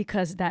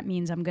because that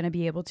means I'm going to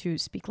be able to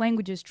speak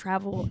languages,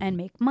 travel, and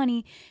make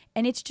money.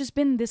 And it's just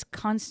been this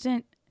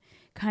constant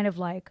kind of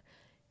like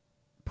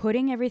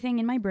putting everything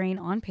in my brain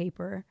on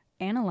paper,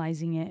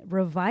 analyzing it,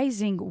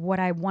 revising what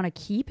I want to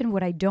keep and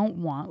what I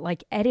don't want,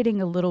 like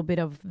editing a little bit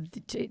of,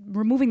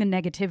 removing the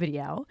negativity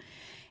out,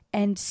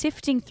 and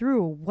sifting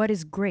through what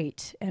is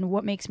great and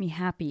what makes me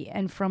happy.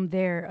 And from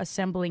there,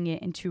 assembling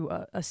it into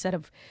a set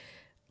of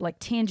like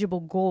tangible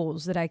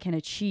goals that I can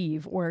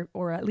achieve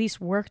or at least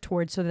work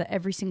towards, so that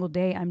every single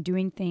day I'm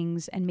doing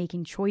things and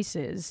making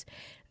choices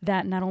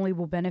that not only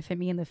will benefit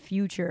me in the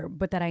future,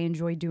 but that I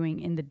enjoy doing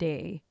in the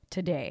day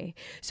to day.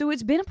 So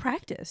it's been a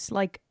practice,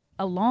 like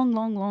a long,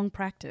 long, long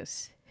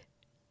practice.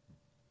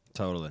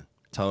 Totally.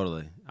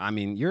 I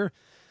mean, there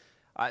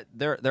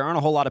aren't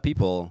a whole lot of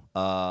people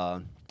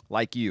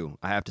like you.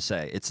 I have to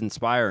say, it's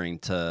inspiring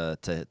to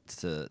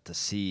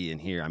see and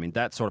hear. I mean,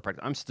 that sort of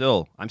practice. I'm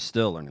still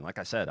learning. Like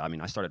I said, I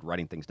mean, I started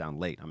writing things down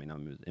late. I mean,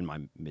 I'm in my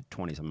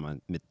mid-20s. I'm in my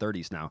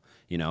mid-30s now.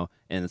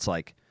 And it's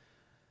like,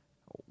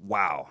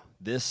 wow,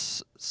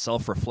 this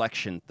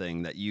self-reflection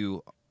thing that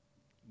you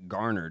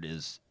garnered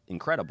is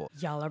incredible.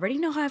 Y'all already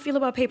know how I feel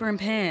about paper and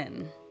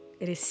pen.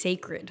 It is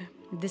sacred.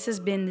 This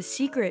has been the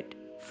secret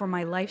for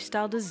my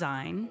lifestyle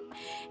design,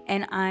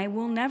 and I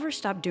will never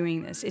stop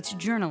doing this. It's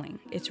journaling.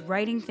 It's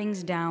writing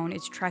things down.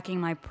 It's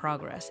tracking my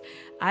progress.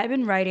 I've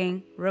been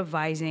writing,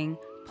 revising,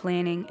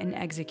 planning, and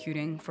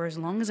executing for as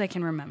long as I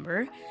can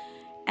remember.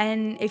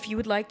 And if you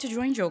would like to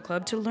join Joe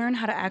Club to learn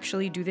how to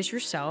actually do this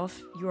yourself,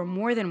 you are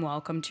more than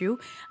welcome to.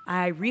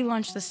 I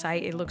relaunched the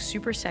site. It looks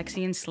super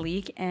sexy and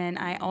sleek. And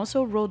I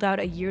also rolled out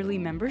a yearly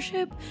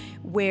membership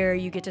where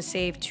you get to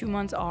save 2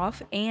 months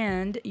off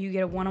and you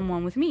get a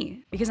one-on-one with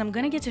me, because I'm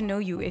going to get to know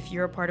you if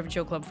you're a part of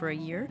Joe Club for a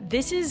year.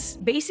 This is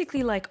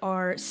basically like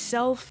our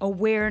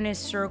self-awareness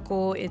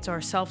circle. It's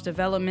our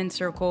self-development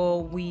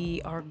circle.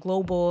 We are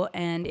global.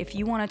 And if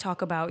you want to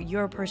talk about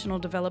your personal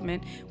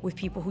development with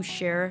people who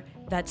share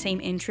that same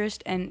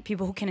interest and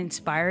people who can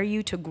inspire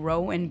you to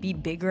grow and be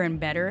bigger and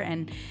better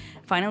and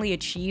finally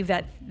achieve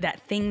that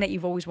thing that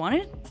you've always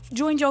wanted,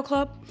 join Joe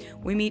Club.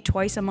 We meet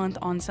twice a month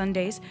on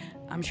Sundays.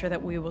 I'm sure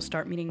that we will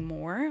start meeting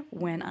more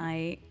when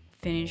I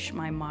finish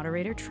my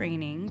moderator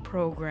training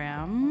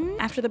program.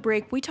 After the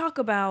break, we talk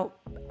about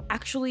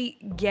actually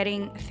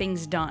getting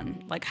things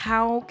done. Like,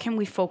 how can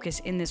we focus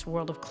in this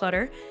world of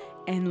clutter,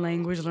 and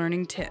language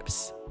learning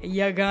tips.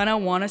 You're gonna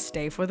want to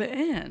stay for the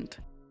end.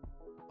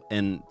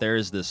 And there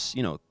is this,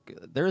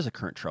 there is a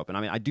current trope. And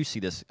I mean, I do see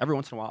this every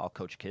once in a while. I'll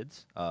coach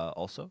kids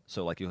also.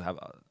 So like you have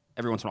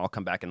every once in a while I'll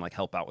come back and like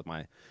help out with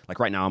my, like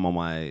right now I'm on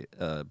my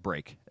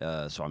break.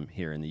 So I'm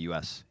here in the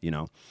US,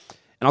 and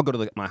I'll go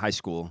to my high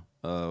school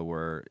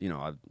where,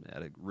 I've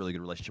had a really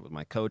good relationship with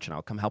my coach, and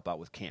I'll come help out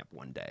with camp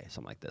one day,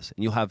 something like this.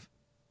 And you'll have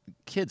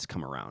kids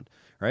come around,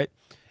 right?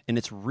 And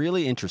it's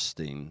really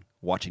interesting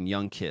watching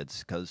young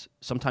kids, because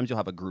sometimes you'll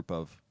have a group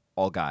of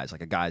all guys,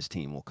 like a guys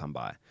team will come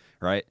by,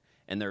 right?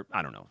 And they're,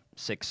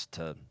 6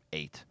 to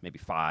 8, maybe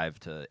 5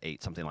 to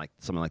 8, something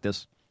like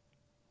this.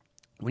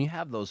 When you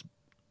have those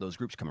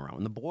groups come around,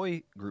 when the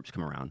boy groups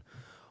come around,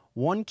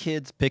 one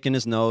kid's picking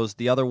his nose,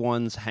 the other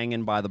one's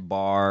hanging by the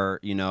bar.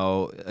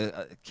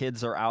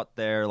 Kids are out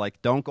there like,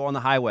 don't go on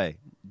the highway.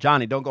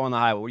 Johnny, don't go on the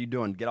highway. What are you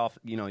doing? Get off.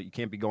 You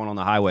can't be going on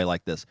the highway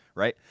like this,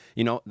 right?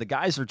 The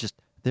guys are just,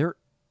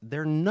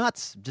 they're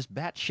nuts, just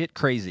batshit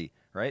crazy,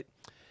 right?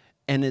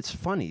 And it's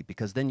funny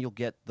because then you'll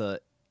get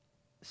the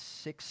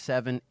 6,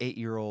 7,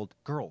 8-year-old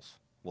girls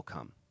will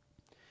come.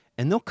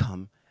 And they'll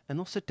come and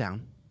they'll sit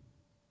down.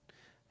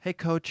 Hey,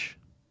 coach,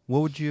 what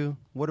would you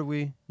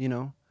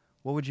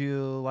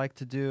like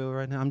to do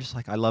right now? I'm just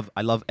like, I love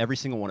every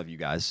single one of you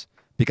guys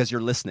because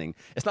you're listening.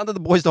 It's not that the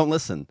boys don't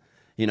listen,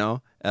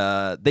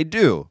 they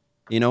do,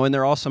 and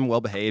they're all some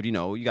well-behaved,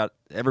 you got,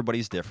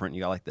 everybody's different.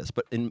 You got like this,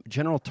 but in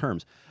general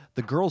terms,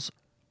 the girls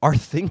are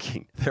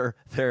thinking, they're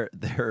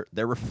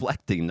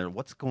reflecting, they're,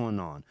 what's going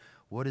on?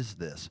 What is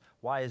this?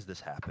 Why is this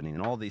happening?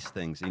 And all these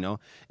things,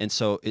 And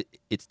so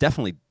it's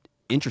definitely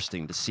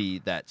interesting to see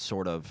that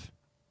sort of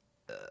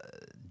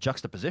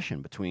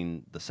juxtaposition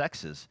between the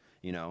sexes,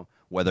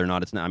 whether or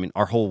not it's not. I mean,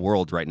 our whole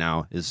world right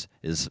now is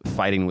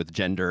fighting with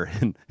gender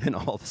and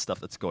all the stuff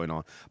that's going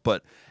on.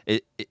 But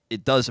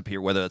it does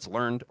appear, whether it's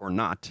learned or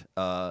not,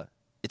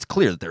 it's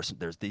clear that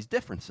there's these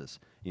differences,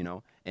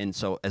 And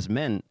so as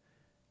men,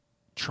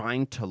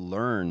 trying to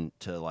learn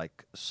to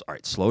like, all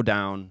right, slow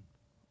down.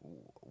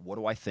 What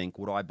do I think?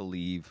 What do I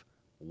believe?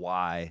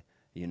 Why?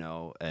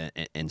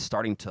 And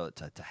starting to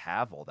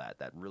have all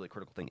that really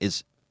critical thing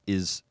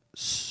is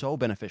so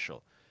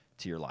beneficial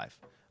to your life.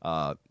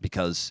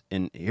 Because,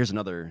 and here's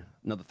another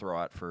throw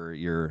out for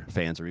your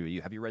fans or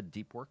you. Have you read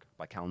Deep Work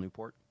by Cal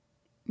Newport?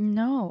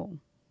 No.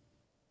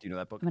 Do you know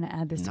that book? I'm going to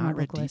add this to Not my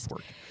read book list. Deep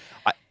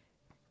Work.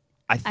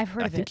 I've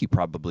heard of it. I think you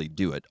probably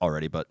do it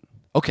already, but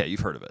okay, you've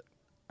heard of it.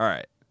 All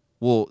right.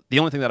 Well, the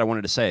only thing that I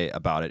wanted to say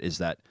about it is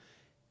that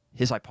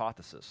his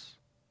hypothesis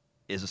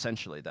is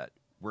essentially that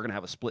we're going to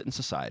have a split in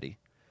society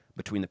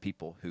between the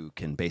people who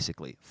can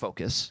basically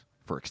focus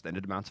for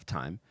extended amounts of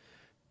time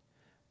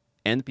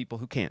and the people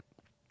who can't.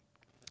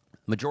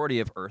 Majority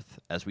of Earth,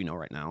 as we know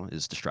right now,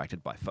 is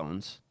distracted by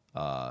phones,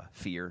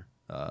 fear,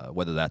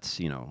 whether that's,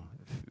 I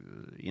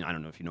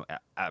don't know if you know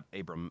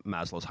Abraham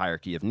Maslow's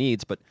hierarchy of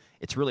needs, but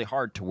it's really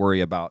hard to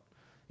worry about,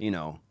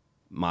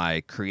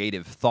 my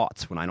creative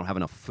thoughts when I don't have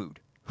enough food.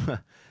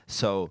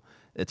 So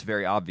it's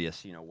very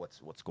obvious,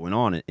 what's going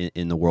on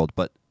in the world.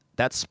 But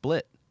that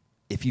split,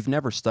 if you've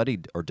never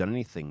studied or done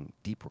anything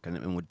deep work,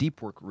 and what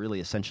deep work really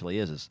essentially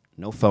is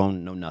no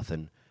phone, no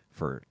nothing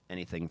for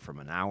anything from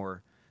an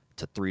hour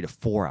to 3 to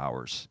 4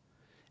 hours.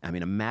 I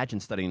mean, imagine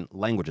studying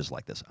languages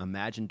like this.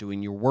 Imagine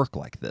doing your work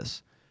like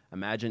this.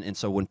 Imagine, and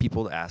so when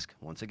people ask,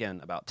 once again,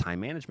 about time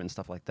management and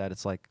stuff like that,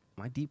 it's like,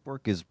 my deep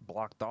work is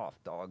blocked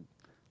off, dog.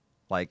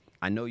 Like,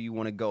 I know you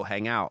want to go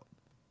hang out,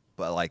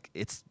 but, like,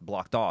 it's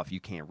blocked off. You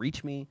can't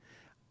reach me.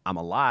 I'm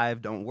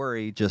alive. Don't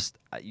worry. Just,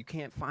 you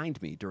can't find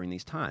me during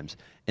these times.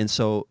 And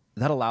so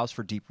that allows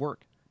for deep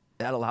work.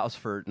 That allows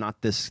for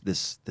not this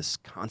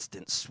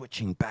constant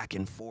switching back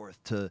and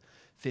forth to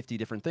 50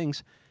 different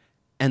things.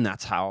 And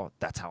that's how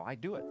I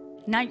do it.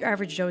 Not Your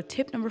Average Joe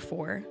tip number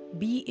 4,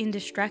 be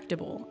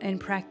indistractable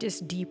and practice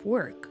deep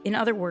work. In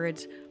other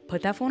words,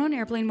 put that phone on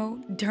airplane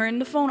mode, turn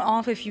the phone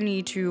off if you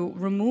need to,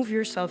 remove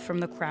yourself from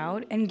the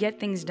crowd, and get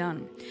things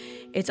done.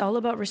 It's all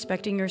about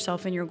respecting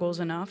yourself and your goals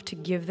enough to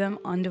give them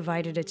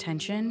undivided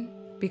attention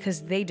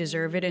because they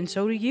deserve it and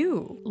so do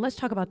you. Let's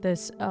talk about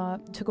this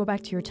to go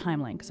back to your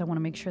timeline because I want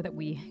to make sure that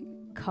we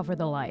cover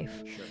the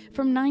life. Sure.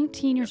 From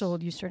 19 years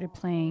old, you started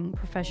playing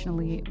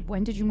professionally.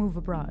 When did you move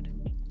abroad?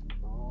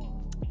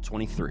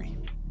 23.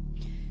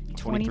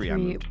 23, I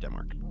moved to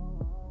Denmark.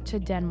 To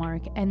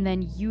Denmark, and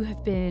then you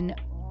have been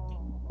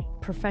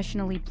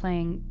professionally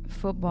playing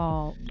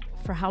football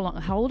for how long?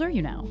 How old are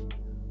you now?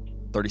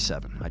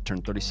 37. I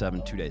turned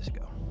 37 2 days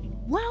ago.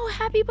 Wow,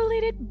 happy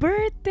belated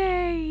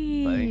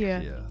birthday!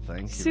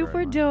 Thank you. Super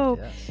very much. dope.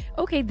 Yes.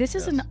 Okay, this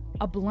is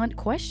a blunt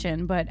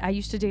question, but I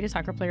used to date a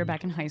soccer player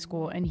back in high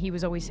school, and he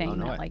was always saying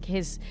that like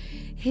his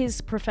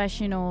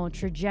professional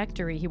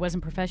trajectory, he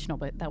wasn't professional,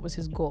 but that was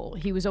his goal.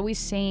 He was always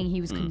saying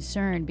he was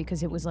concerned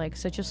because it was like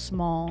such a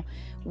small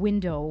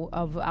window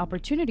of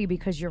opportunity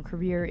because your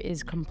career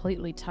is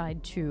completely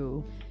tied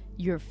to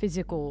your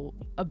physical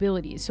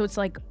abilities. So it's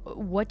like,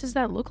 what does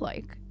that look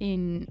like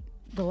in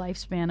the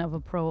lifespan of a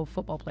pro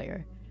football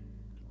player?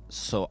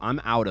 So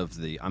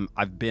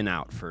I've been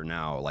out for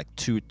now like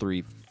 2,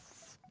 3,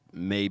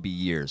 maybe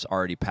years,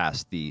 already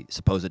past the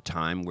supposed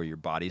time where your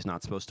body's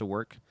not supposed to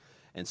work.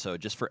 And so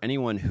just for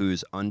anyone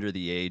who's under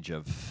the age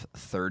of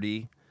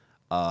 30,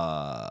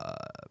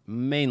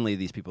 mainly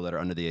these people that are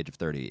under the age of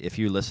 30, if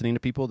you're listening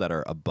to people that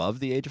are above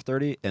the age of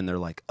 30 and they're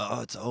like,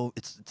 it's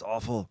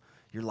awful,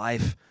 your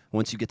life,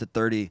 once you get to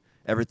 30,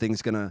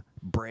 everything's gonna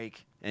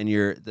break, and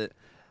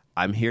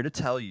I'm here to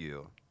tell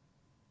you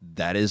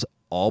that is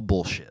all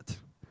bullshit.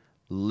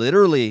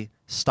 Literally,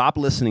 stop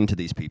listening to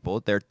these people.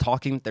 They're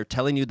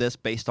telling you this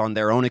based on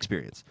their own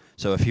experience.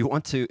 So if you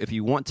want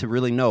to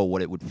really know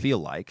what it would feel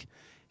like,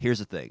 here's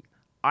the thing.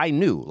 I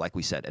knew, like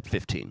we said, at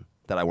 15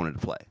 that I wanted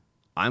to play.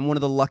 I'm one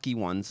of the lucky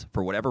ones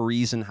for whatever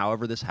reason,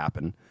 however this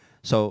happened.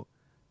 So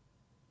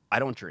I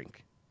don't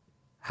drink.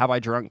 Have I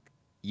drunk?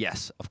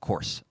 Yes, of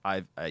course.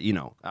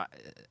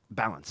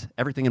 Balance.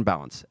 Everything in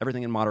balance.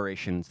 Everything in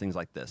moderation, things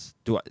like this.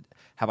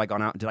 Have I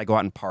gone out? Did I go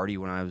out and party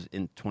when I was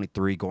in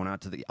 23, going out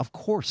to the... Of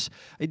course.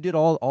 I did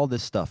all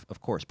this stuff,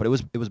 of course. But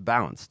it was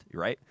balanced,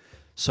 right?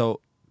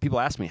 So people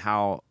ask me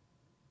how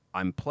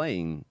I'm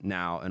playing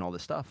now and all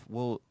this stuff.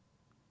 Well,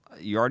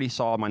 you already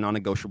saw my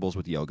non-negotiables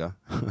with yoga.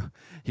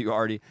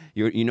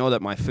 You know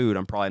that my food,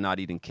 I'm probably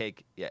not eating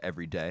cake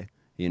every day,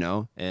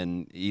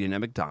 and eating at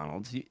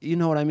McDonald's. You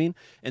know what I mean?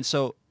 And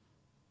so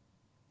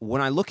when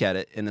I look at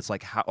it, and it's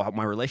like how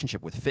my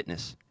relationship with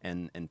fitness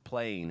and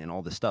playing and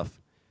all this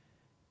stuff,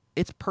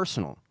 it's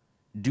personal.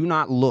 Do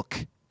not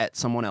look at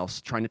someone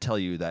else trying to tell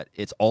you that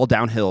it's all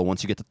downhill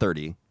once you get to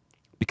 30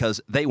 because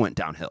they went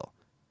downhill.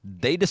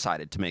 They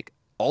decided to make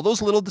all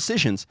those little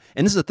decisions.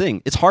 And this is the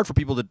thing. It's hard for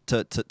people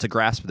to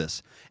grasp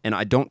this. And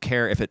I don't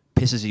care if it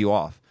pisses you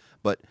off.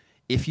 But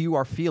if you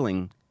are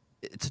feeling,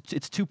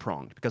 it's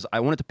two-pronged because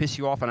I want it to piss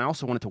you off and I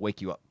also want it to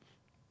wake you up.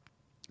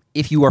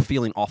 If you are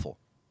feeling awful,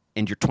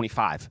 and you're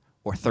 25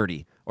 or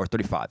 30 or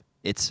 35,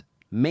 it's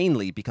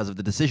mainly because of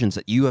the decisions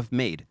that you have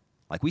made,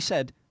 like we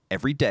said,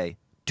 every day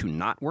to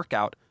not work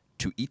out,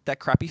 to eat that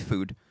crappy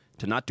food,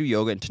 to not do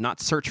yoga, and to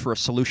not search for a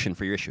solution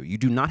for your issue. You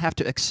do not have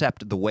to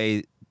accept the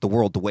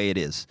world the way it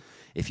is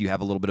if you have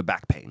a little bit of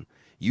back pain.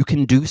 You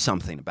can do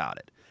something about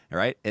it, all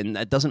right? And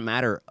that doesn't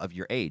matter of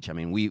your age. I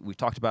mean, we've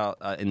talked about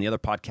in the other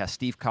podcast,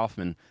 Steve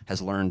Kaufman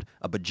has learned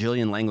a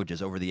bajillion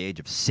languages over the age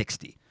of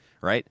 60,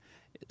 right?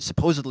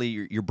 Supposedly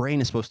your brain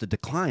is supposed to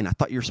decline. I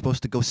thought you were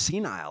supposed to go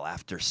senile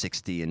after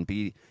 60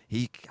 and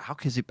how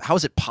is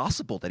it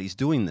possible that he's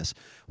doing this?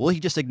 Well, I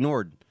just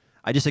ignored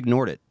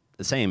it.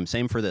 The same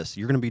for this.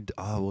 You're going to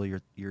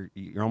be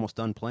you're almost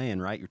done playing,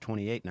 right? You're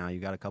 28 now. You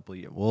got a couple of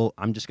years. Well,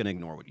 I'm just going to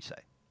ignore what you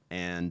say.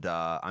 And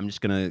I'm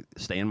just going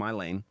to stay in my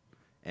lane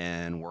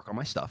and work on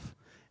my stuff.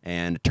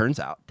 And it turns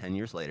out 10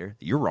 years later,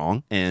 you're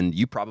wrong, and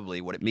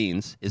what it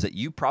means is that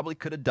you probably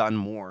could have done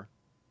more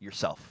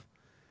yourself.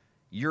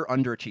 You're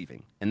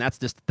underachieving. And that's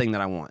just the thing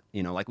that I want.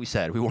 Like we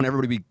said, we want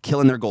everybody to be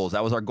killing their goals.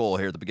 That was our goal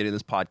here at the beginning of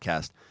this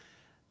podcast.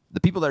 The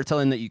people that are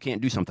telling that you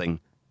can't do something,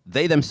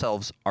 they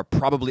themselves are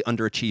probably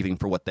underachieving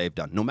for what they've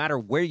done, no matter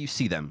where you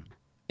see them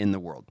in the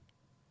world.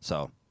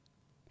 So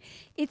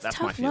it's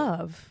tough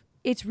love.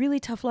 It's really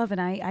tough love.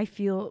 And I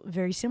feel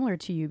very similar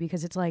to you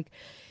because it's like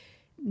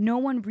no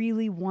one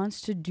really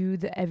wants to do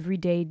the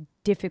everyday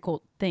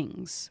difficult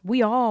things.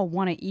 We all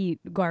want to eat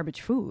garbage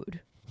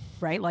food.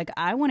 right? Like,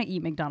 I want to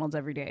eat McDonald's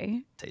every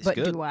day. Tastes but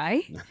good. do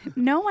I?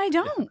 No, I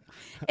don't.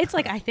 It's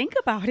like I think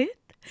about it,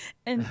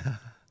 and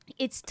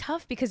it's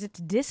tough because it's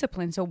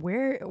discipline. So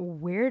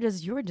where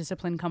does your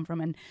discipline come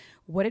from, and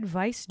what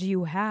advice do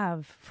you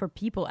have for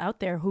people out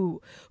there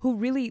who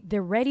really,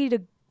 they're ready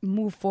to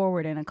move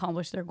forward and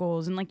accomplish their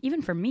goals? And like,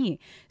 even for me,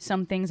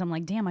 some things I'm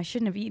like, damn, I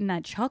shouldn't have eaten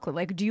that chocolate.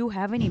 Like, do you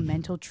have any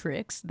mental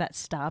tricks that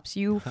stops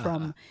you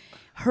from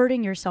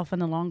hurting yourself in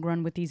the long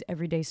run with these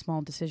everyday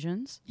small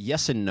decisions?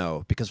 Yes and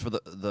no, because for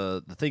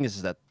the thing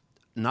is that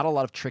not a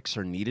lot of tricks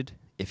are needed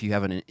if you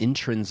have an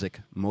intrinsic,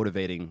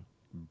 motivating,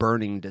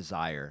 burning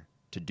desire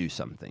to do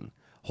something.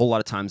 A whole lot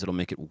of times it'll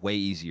make it way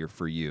easier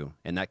for you.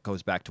 And that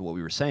goes back to what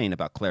we were saying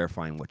about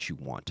clarifying what you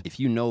want. If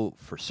you know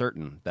for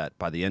certain that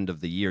by the end of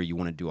the year you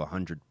want to do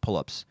 100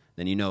 pull-ups,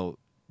 then you know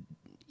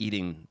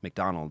eating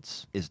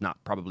McDonald's is not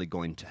probably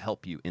going to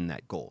help you in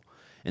that goal.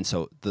 And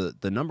so the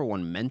number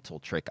one mental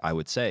trick I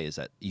would say is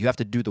that you have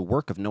to do the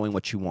work of knowing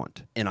what you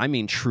want. And I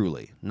mean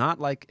truly, not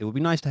like it would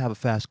be nice to have a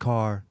fast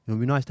car, it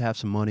would be nice to have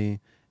some money,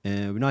 and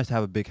it would be nice to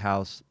have a big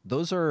house.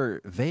 Those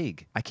are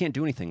vague. I can't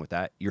do anything with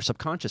that. Your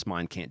subconscious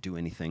mind can't do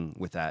anything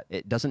with that.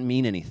 It doesn't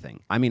mean anything.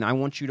 I mean, I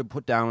want you to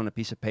put down on a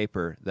piece of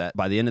paper that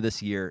by the end of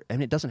this year,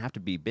 and it doesn't have to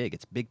be big.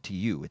 It's big to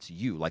you. It's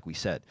you, like we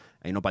said.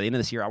 And, you know, by the end of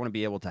this year, I want to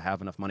be able to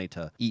have enough money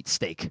to eat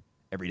steak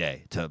every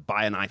day, to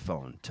buy an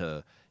iPhone,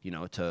 to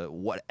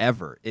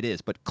whatever it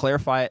is. But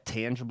clarify it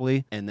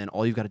tangibly, and then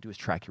all you've got to do is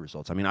track your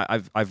results. I mean,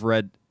 I've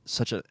read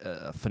such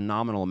a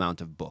phenomenal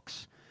amount of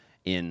books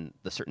in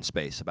the certain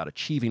space about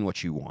achieving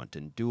what you want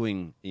and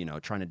doing,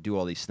 trying to do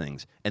all these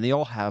things. And they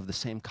all have the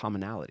same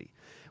commonality,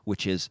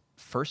 which is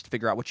first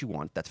figure out what you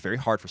want. That's very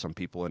hard for some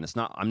people. And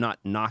I'm not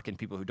knocking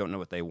people who don't know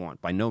what they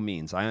want. By no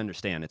means. I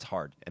understand it's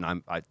hard.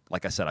 And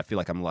like I said, I feel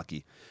like I'm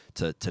lucky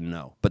to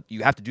know. But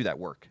you have to do that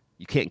work.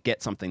 You can't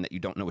get something that you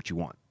don't know what you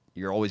want.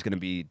 You're always going to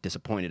be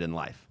disappointed in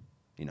life.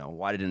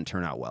 Why didn't it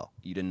turn out well?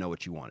 You didn't know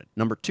what you wanted.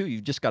 Number two,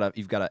 you've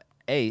got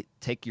to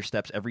take your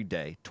steps every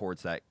day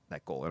towards that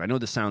goal. And I know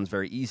this sounds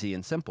very easy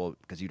and simple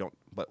because you don't,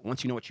 but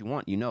once you know what you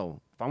want,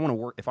 if I want to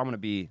work, if I want to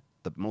be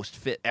the most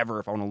fit ever,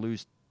 if I want to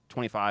lose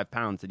 25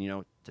 pounds,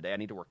 then, today I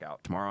need to work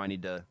out. Tomorrow I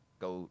need to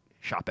go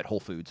shop at Whole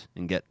Foods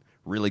and get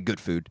really good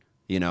food,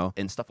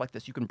 and stuff like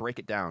this. You can break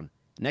it down.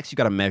 Next, you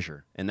got to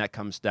measure, and that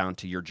comes down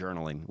to your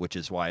journaling, which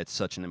is why it's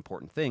such an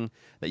important thing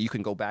that you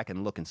can go back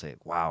and look and say,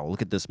 wow,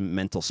 look at this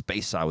mental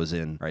space I was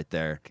in right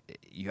there.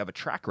 You have a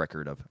track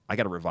record of, I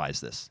got to revise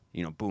this,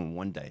 boom,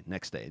 one day,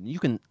 next day. And you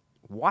can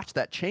watch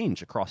that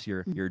change across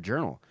your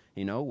journal,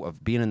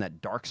 of being in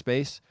that dark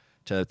space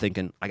to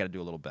thinking, I got to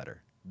do a little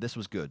better. This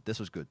was good. This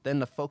was good. Then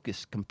the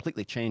focus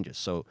completely changes.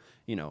 So,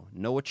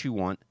 know what you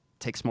want,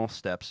 take small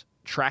steps,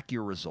 track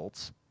your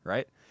results,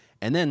 right?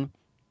 And then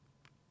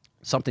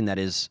something that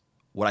is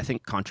what I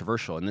think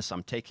controversial, and this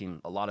I'm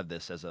taking a lot of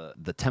this as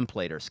the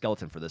template or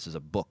skeleton for this is a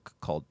book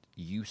called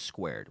U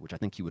Squared, which I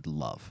think you would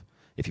love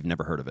if you've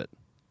never heard of it.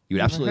 You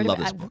would absolutely love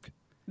this book.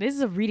 This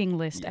is a reading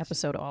list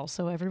episode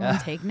also. Everyone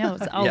take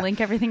notes. I'll link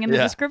everything in the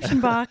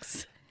description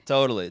box.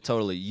 Totally.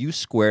 U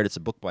Squared, it's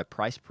a book by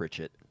Price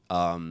Pritchett,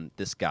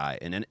 this guy,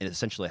 and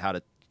essentially how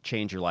to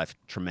change your life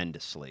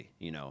tremendously,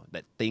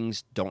 that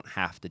things don't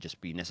have to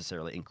just be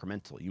necessarily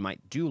incremental. You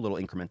might do little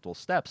incremental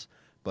steps,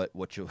 but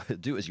what you'll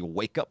do is you'll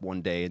wake up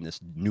one day in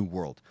this new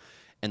world.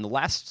 And the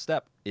last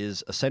step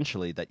is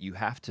essentially that you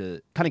have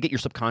to kind of get your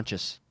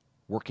subconscious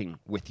working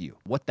with you.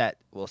 What that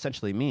will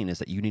essentially mean is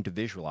that you need to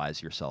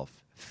visualize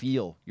yourself,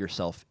 feel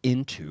yourself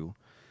into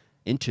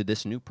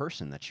this new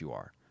person that you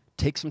are.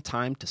 Take some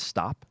time to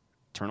stop,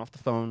 turn off the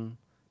phone,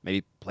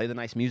 maybe play the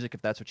nice music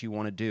if that's what you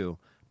want to do,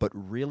 but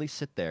really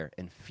sit there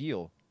and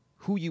feel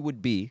who you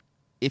would be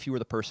if you were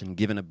the person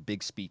giving a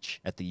big speech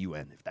at the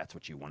UN, if that's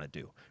what you want to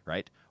do,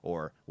 right?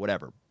 Or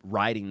whatever,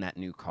 riding that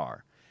new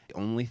car.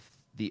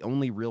 The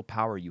only real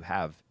power you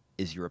have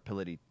is your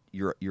ability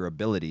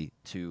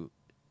to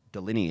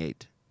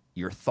delineate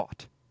your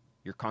thought.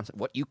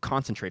 What you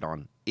concentrate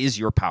on is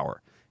your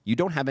power. You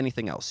don't have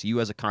anything else,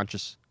 you as a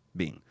conscious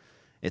being.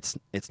 It's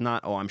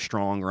not, I'm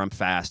strong or I'm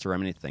fast or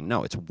I'm anything.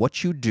 No, it's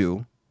what you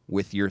do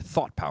with your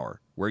thought power,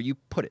 where you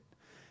put it.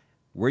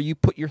 Where you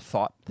put your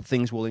thought,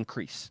 things will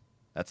increase.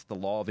 That's the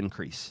law of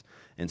increase.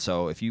 And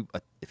so if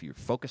you're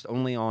focused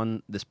only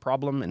on this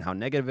problem and how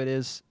negative it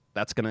is,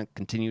 that's going to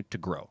continue to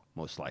grow,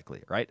 most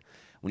likely, right?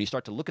 When you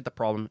start to look at the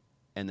problem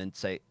and then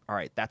say, all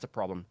right, that's a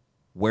problem.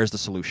 Where's the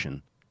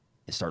solution?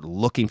 And start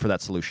looking for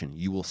that solution.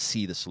 You will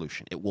see the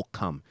solution. It will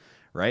come,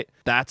 right?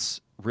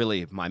 That's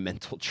really my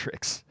mental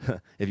tricks,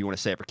 if you want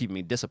to say it, for keeping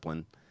me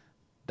disciplined.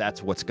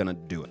 That's what's going to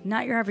do it.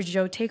 Not Your Average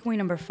Joe, takeaway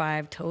number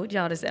 5. Told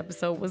y'all this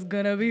episode was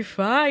going to be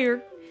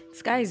fire.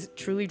 This guy is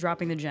truly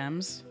dropping the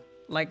gems.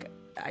 Like,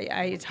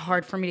 it's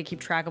hard for me to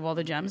keep track of all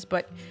the gems,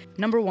 but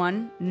number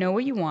 1, know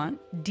what you want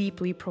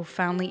deeply,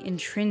 profoundly,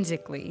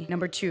 intrinsically.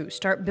 Number 2,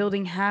 start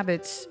building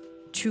habits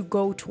to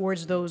go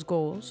towards those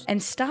goals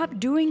and stop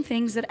doing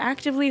things that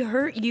actively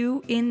hurt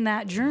you in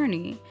that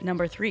journey.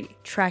 Number 3,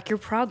 track your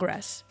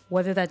progress.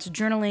 whether that's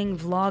journaling,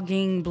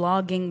 vlogging,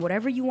 blogging,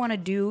 whatever you want to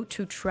do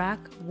to track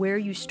where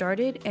you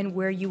started and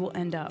where you will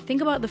end up. Think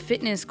about the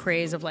fitness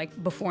craze of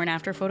like before and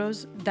after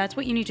photos. That's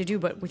what you need to do,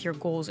 but with your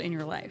goals in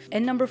your life.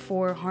 And number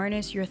 4,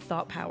 harness your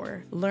thought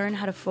power. Learn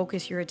how to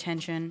focus your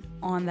attention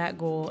on that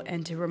goal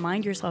and to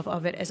remind yourself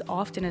of it as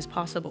often as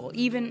possible,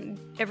 even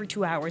every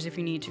 2 hours if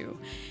you need to.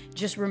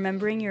 Just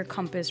remembering your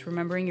compass,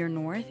 remembering your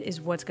north is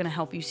what's going to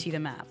help you see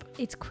the map.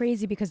 It's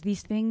crazy because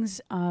these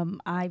things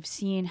I've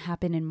seen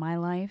happen in my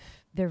life.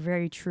 They're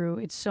very true.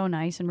 It's so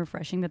nice and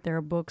refreshing that there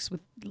are books with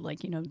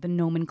like, the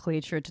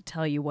nomenclature to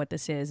tell you what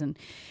this is. And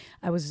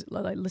I was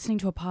listening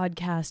to a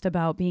podcast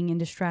about being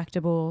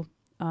indistractable.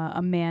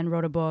 A man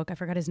wrote a book. I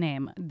forgot his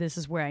name. This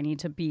is where I need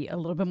to be a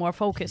little bit more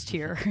focused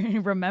here,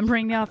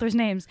 remembering the authors'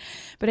 names.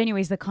 But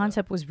anyways, the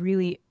concept was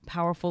really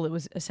powerful. It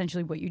was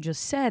essentially what you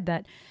just said,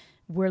 that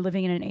we're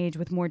living in an age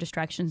with more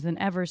distractions than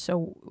ever.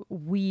 So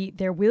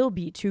there will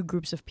be 2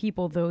 groups of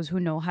people, those who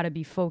know how to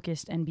be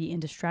focused and be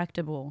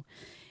indistractable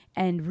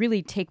and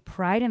really take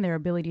pride in their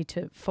ability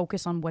to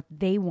focus on what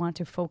they want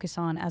to focus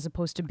on, as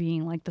opposed to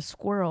being like the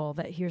squirrel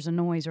that hears a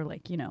noise, or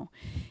like,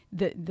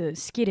 the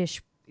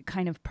skittish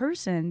kind of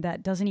person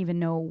that doesn't even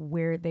know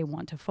where they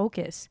want to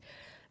focus.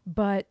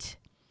 But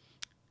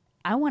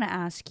I want to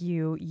ask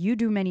you, you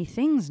do many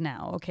things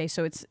now. Okay,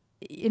 so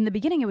in the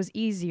beginning it was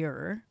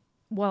easier,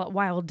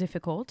 while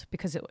difficult,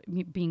 because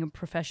being a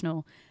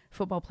professional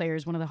football player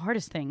is one of the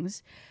hardest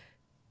things.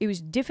 It was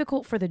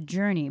difficult for the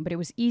journey, but it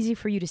was easy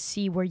for you to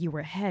see where you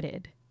were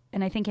headed.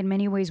 And I think in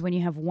many ways, when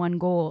you have one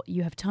goal,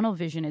 you have tunnel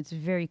vision. It's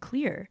very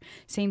clear.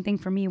 Same thing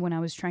for me when I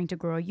was trying to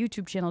grow a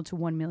YouTube channel to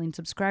 1 million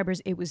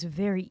subscribers. It was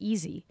very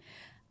easy.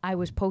 I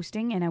was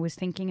posting and I was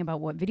thinking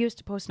about what videos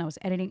to post, and I was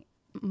editing.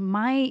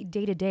 My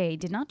day-to-day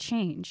did not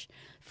change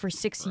for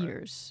 6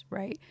 years,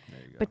 right?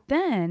 But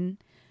then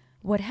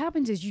what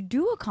happens is you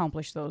do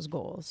accomplish those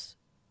goals.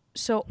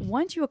 So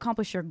once you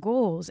accomplish your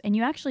goals and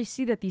you actually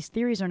see that these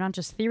theories are not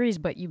just theories,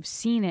 but you've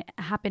seen it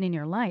happen in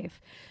your life,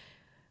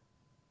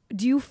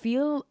 do you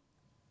feel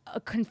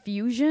a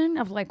confusion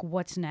of like,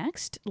 what's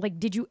next? Like,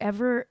 did you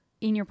ever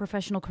in your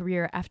professional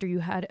career, after you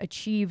had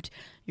achieved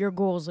your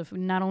goals of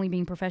not only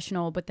being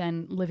professional, but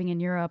then living in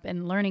Europe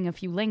and learning a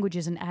few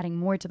languages and adding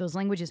more to those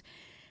languages,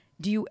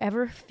 do you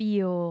ever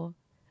feel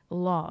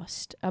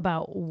lost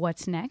about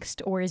what's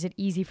next? Or is it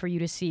easy for you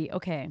to see,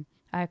 okay,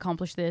 I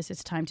accomplished this,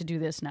 it's time to do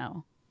this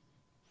now?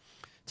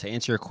 To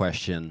answer your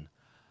question,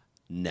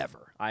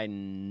 never. I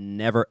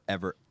never,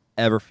 ever,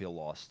 ever feel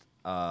lost.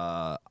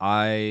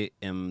 I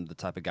am the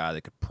type of guy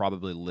that could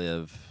probably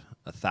live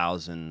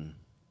 1,000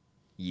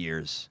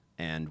 years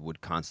and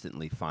would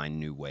constantly find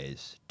new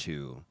ways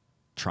to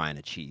try and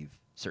achieve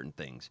certain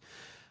things.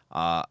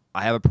 I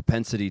have a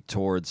propensity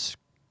towards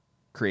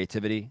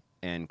creativity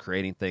and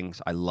creating things.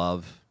 I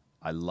love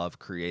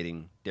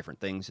creating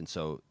different things, and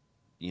so,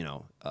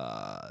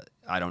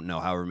 I don't know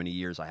however many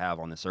years I have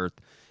on this earth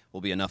will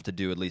be enough to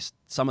do at least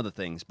some of the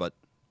things, but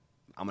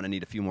I'm going to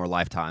need a few more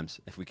lifetimes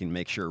if we can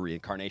make sure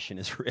reincarnation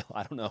is real.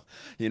 I don't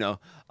know,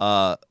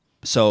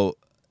 So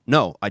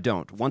no, I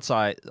don't.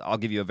 I'll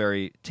give you a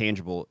very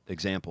tangible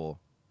example.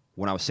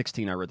 When I was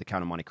 16, I read The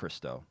Count of Monte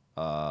Cristo,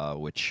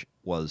 which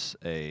was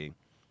a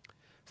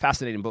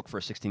fascinating book for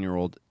a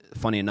 16-year-old.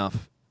 Funny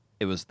enough,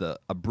 it was the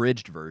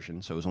abridged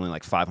version, so it was only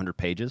like 500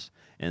 pages,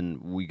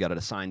 and we got it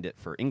assigned it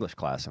for English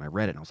class, and I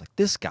read it, and I was like,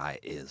 this guy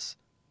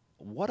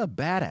what a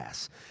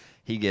badass.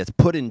 He gets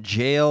put in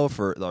jail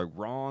for the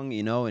wrong,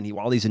 and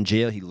while he's in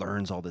jail, he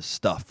learns all this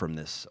stuff from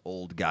this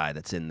old guy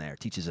that's in there,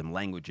 teaches him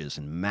languages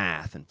and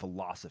math and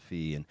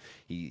philosophy, and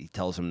he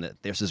tells him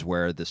that this is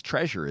where this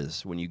treasure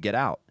is when you get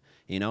out,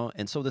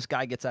 And so this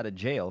guy gets out of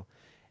jail,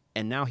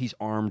 and now he's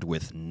armed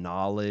with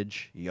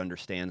knowledge. He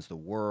understands the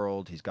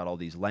world. He's got all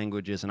these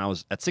languages. And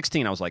at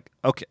 16, I was like,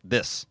 okay,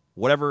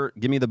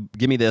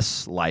 give me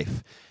this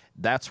life.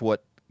 That's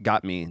what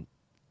got me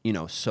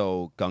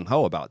so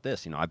gung-ho about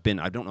this. I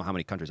don't know how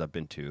many countries I've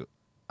been to.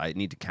 I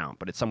need to count,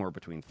 but it's somewhere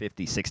between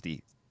 50,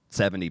 60,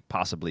 70,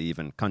 possibly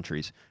even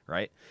countries,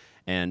 right?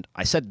 And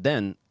I said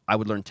then I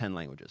would learn 10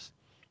 languages.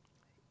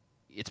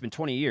 It's been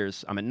 20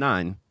 years. I'm at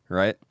 9,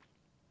 right?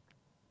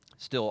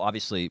 Still,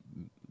 obviously,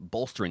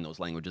 bolstering those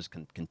languages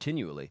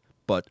continually,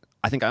 but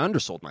I think I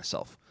undersold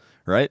myself,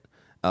 right?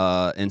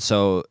 And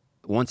so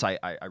once I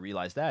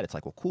realized that, it's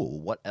like, well, cool.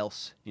 What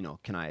else,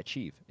 can I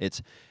achieve?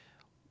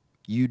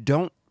 You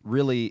don't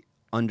really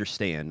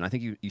understand, and I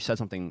think you said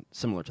something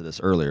similar to this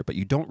earlier, but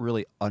you don't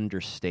really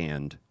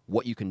understand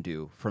what you can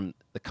do from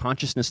the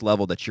consciousness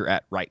level that you're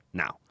at right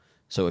now.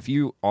 So if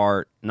you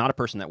are not a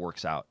person that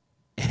works out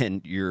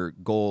and your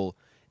goal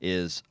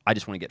is, I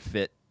just want to get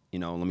fit,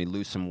 let me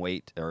lose some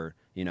weight or,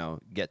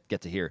 get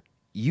to here,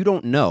 you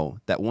don't know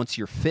that once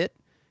you're fit,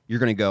 you're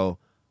going to go,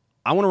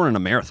 I want to run a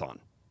marathon,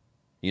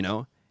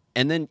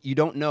 And then you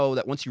don't know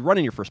that once you run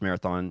in your first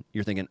marathon,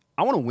 you're thinking,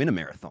 I want to win a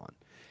marathon.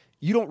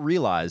 You don't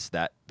realize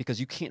that because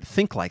you can't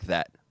think like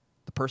that.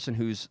 The person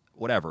who's,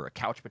 whatever, a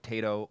couch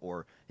potato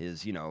or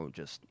is,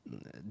 just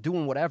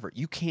doing whatever,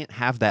 you can't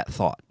have that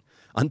thought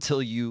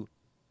until you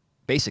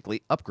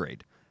basically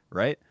upgrade,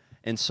 right?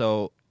 And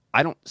so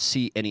I don't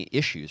see any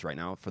issues right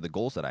now for the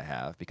goals that I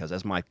have, because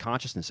as my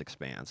consciousness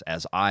expands,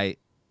 as I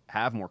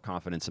have more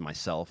confidence in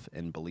myself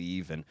and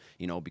believe and,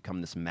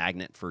 become this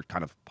magnet for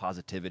kind of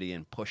positivity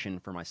and pushing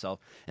for myself,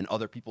 and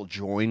other people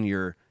join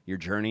your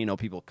journey.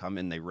 People come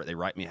in, they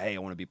write me, hey, I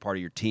want to be part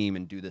of your team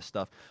and do this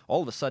stuff.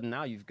 All of a sudden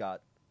now you've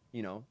got,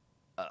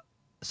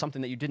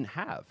 something that you didn't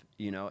have,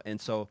 and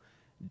so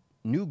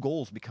new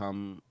goals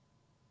become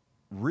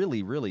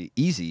really, really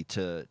easy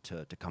to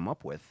come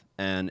up with.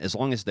 And as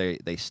long as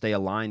they stay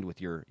aligned with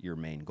your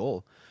main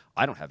goal,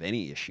 I don't have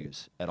any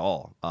issues at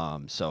all.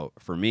 So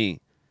for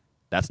me,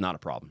 that's not a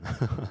problem.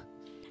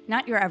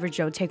 Not Your Average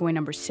Joe takeaway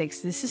number 6.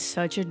 This is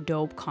such a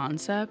dope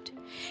concept.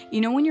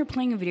 When you're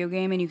playing a video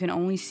game and you can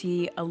only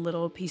see a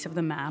little piece of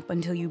the map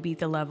until you beat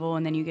the level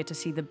and then you get to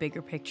see the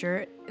bigger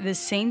picture, the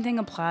same thing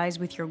applies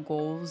with your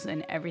goals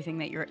and everything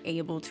that you're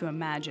able to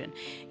imagine.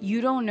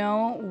 You don't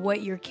know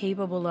what you're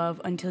capable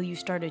of until you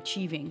start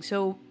achieving.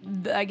 So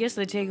I guess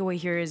the takeaway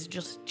here is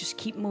just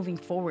keep moving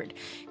forward,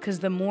 because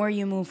the more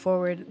you move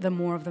forward, the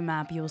more of the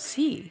map you'll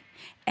see,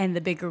 and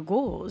the bigger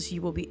goals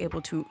you will be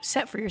able to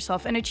set for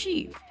yourself and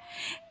achieve.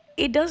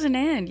 It doesn't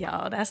end,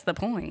 y'all. That's the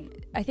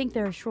point. I think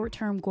there are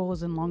short-term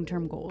goals and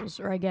long-term goals,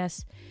 or I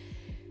guess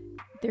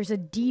there's a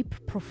deep,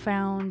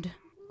 profound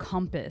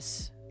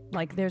compass.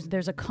 Like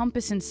there's a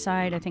compass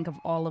inside, I think, of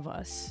all of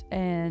us.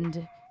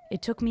 And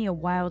it took me a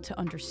while to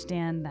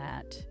understand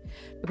that,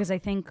 because I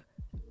think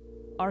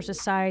our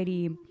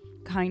society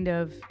kind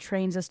of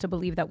trains us to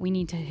believe that we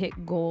need to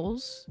hit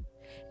goals.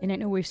 And I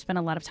know we've spent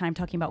a lot of time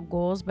talking about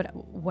goals, but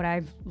what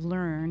I've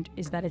learned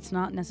is that it's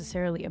not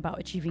necessarily about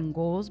achieving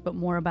goals, but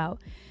more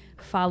about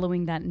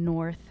following that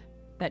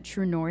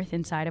true north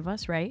inside of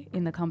us, right?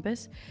 In the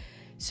compass.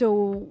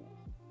 So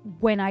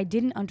when I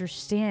didn't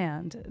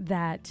understand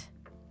that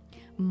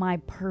my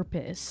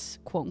purpose,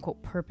 quote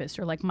unquote purpose,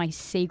 or like my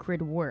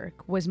sacred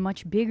work was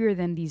much bigger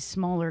than these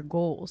smaller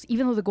goals,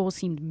 even though the goals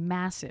seemed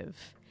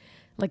massive,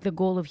 like the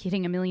goal of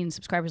hitting 1 million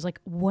subscribers, like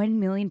 1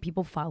 million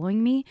people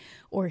following me,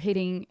 or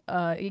getting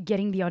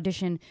the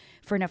audition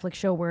for a Netflix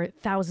show where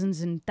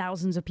thousands and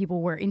thousands of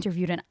people were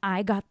interviewed and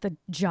I got the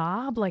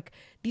job. Like,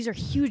 these are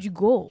huge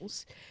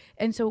goals.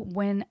 And so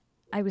when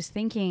I was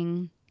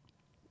thinking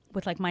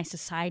with like my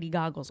society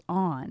goggles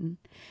on,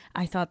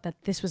 I thought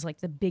that this was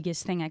like the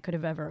biggest thing I could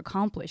have ever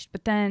accomplished.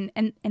 But then,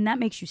 and that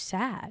makes you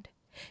sad.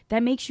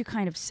 That makes you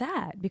kind of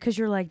sad, because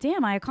you're like,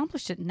 damn, I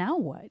accomplished it. Now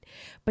what?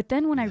 But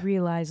then when I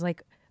realized,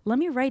 like, let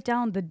me write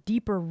down the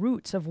deeper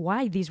roots of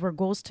why these were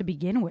goals to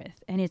begin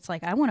with. And it's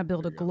like, I want to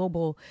build a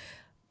global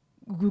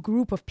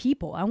group of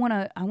people. I want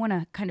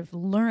to kind of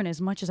learn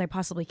as much as I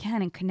possibly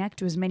can and connect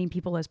to as many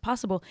people as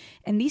possible.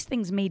 And these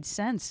things made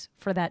sense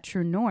for that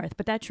true north,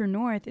 but that true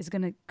north is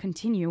going to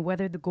continue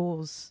whether the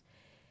goals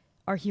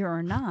are here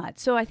or not.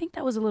 So I think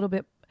that was a little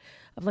bit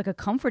of like a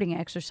comforting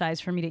exercise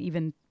for me to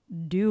even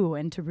do,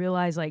 and to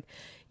realize, like,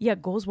 yeah,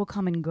 goals will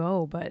come and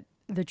go, but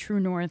the true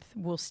north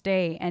will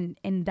stay.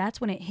 And that's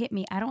when it hit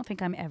me. I don't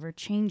think I'm ever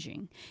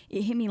changing.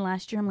 It hit me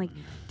last year. I'm like,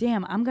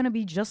 damn, I'm going to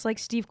be just like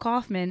Steve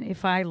Kaufman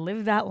if I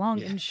live that long,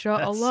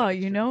 inshallah,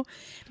 you know?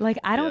 Like,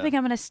 I don't think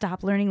I'm going to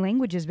stop learning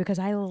languages, because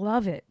I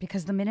love it.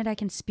 Because the minute I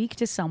can speak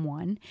to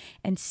someone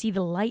and see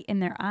the light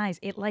in their eyes,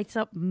 it lights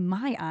up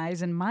my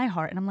eyes and my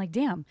heart. And I'm like,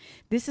 damn,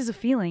 this is a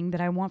feeling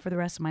that I want for the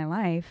rest of my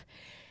life.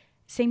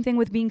 Same thing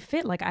with being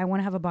fit. Like, I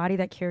want to have a body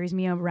that carries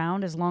me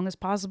around as long as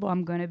possible.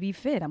 I'm going to be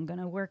fit. I'm going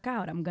to work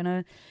out. I'm going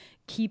to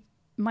keep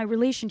my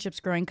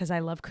relationships growing because I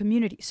love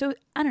community. So,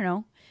 I don't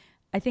know.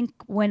 I think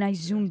when I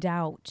zoomed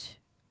out,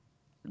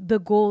 the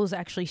goals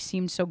actually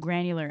seemed so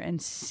granular and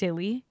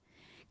silly,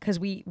 because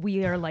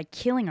we are like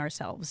killing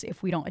ourselves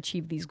if we don't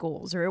achieve these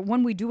goals. Or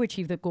when we do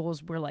achieve the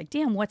goals, we're like,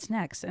 damn, what's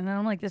next? And then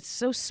I'm like, that's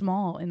so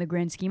small in the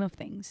grand scheme of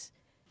things.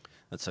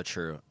 That's so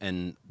true.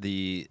 And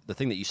the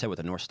thing that you said with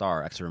the North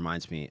Star actually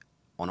reminds me.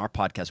 On our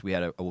podcast, we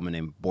had a woman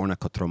named Borna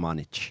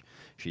Kotromanic.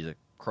 She's a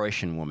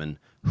Croatian woman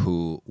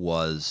who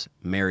was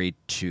married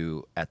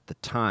to, at the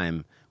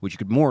time, which you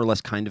could more or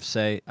less kind of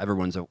say,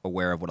 everyone's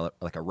aware of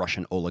what a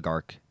Russian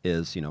oligarch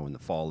is, in the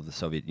fall of the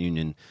Soviet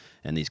Union,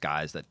 and these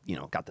guys that,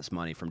 got this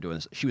money from doing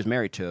this. She was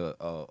married to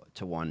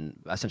one,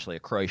 essentially a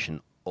Croatian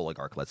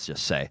oligarch, let's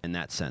just say, in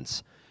that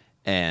sense,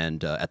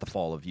 and at the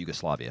fall of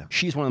Yugoslavia.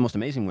 She's one of the most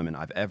amazing women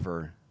I've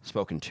ever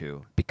spoken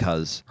to,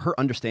 because her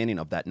understanding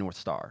of that North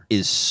Star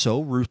is so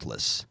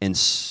ruthless and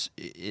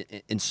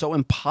so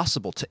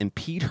impossible to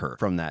impede her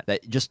from that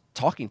just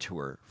talking to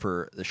her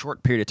for the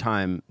short period of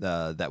time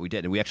that we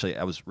did. And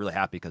I was really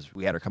happy because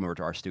we had her come over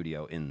to our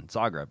studio in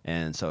Zagreb.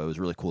 And so it was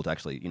really cool to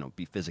actually,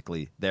 be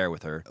physically there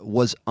with her. It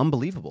was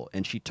unbelievable.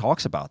 And she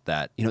talks about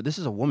that. This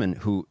is a woman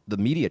who the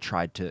media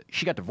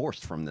she got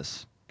divorced from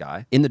this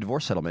guy. In the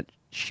divorce settlement,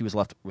 she was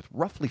left with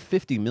roughly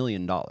 $50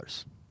 million.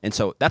 And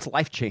so that's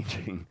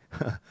life-changing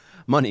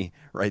money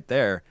right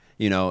there,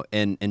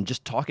 and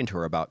just talking to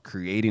her about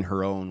creating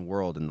her own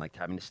world and like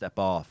having to step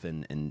off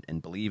and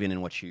believing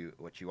in what you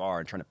are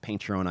and trying to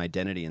paint your own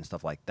identity and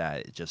stuff like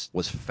that. It just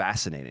was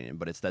fascinating.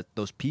 But it's that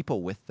those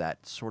people with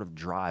that sort of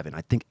drive, and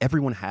I think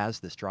everyone has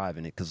this drive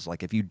in it, because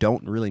like if you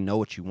don't really know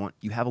what you want,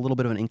 you have a little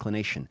bit of an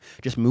inclination.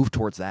 Just move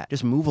towards that.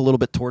 Just move a little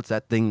bit towards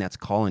that thing that's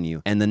calling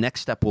you, and the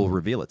next step will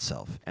reveal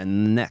itself,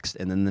 and the next,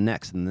 and then the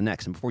next, and the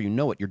next, and before you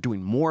know it, you're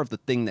doing more of the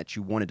thing that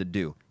you wanted to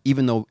do,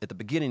 even though at the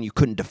beginning you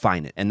couldn't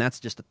define it. And that's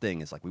just the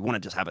thing. It's like we want to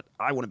just have it.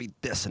 I want to be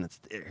this, and it's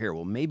here.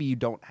 Well, maybe you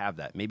don't have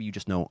that. Maybe you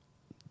just know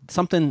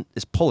something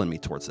is pulling me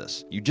towards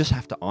this. You just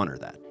have to honor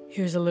that.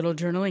 Here's a little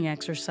journaling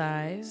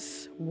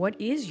exercise. What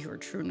is your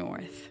true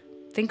north?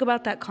 Think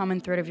about that common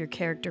thread of your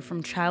character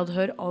from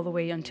childhood all the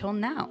way until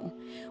now.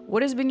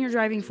 What has been your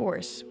driving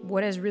force?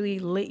 What has really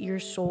lit your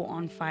soul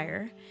on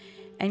fire?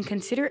 And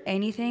consider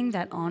anything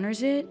that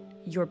honors it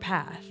your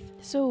path.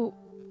 So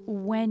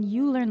when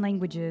you learn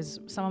languages,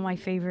 some of my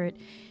favorite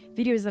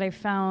videos that I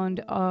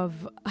found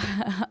of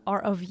are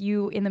of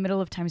you in the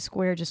middle of Times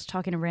Square just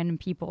talking to random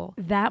people.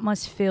 That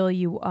must fill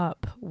you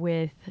up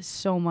with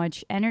so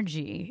much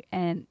energy.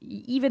 And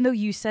even though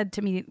you said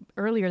to me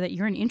earlier that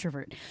you're an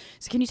introvert,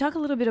 so can you talk a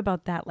little bit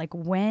about that? Like,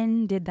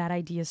 when did that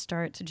idea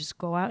start to just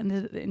go out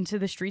into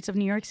the streets of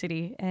New York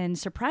City and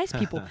surprise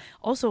people?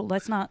 Also,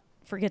 let's not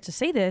forget to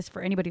say this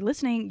for anybody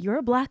listening, you're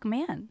a Black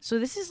man. So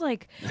this is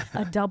like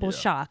a double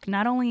shock.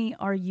 Not only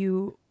are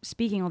you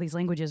speaking all these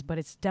languages, but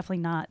it's definitely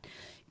not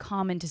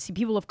common to see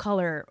people of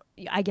color.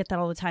 I get that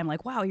all the time.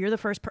 Like, wow, you're the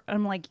first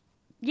I'm like,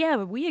 yeah,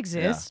 but we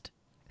exist.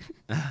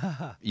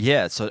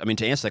 Yeah. So, I mean,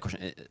 to answer that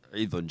question,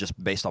 even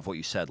just based off what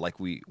you said, like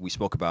we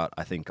spoke about,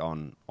 I think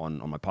on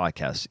my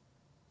podcast,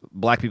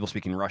 Black people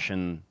speaking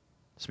Russian,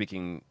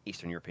 speaking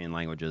Eastern European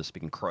languages,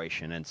 speaking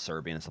Croatian and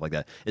Serbian and stuff like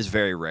that is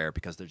very rare,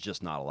 because there's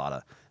just not a lot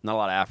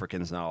of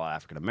Africans, not a lot of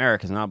African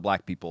Americans, not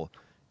Black people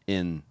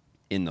in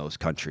those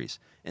countries.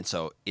 And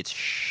so it's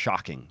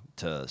shocking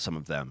to some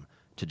of them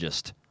to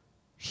just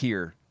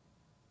hear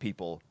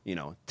people,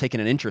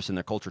 taking an interest in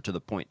their culture to the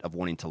point of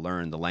wanting to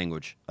learn the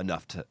language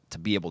enough to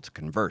be able to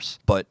converse.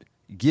 But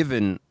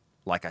given,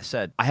 like I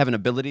said, I have an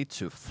ability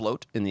to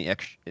float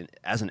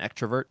as an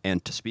extrovert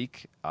and to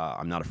speak.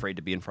 I'm not afraid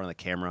to be in front of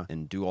the camera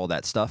and do all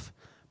that stuff.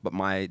 But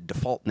my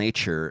default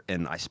nature,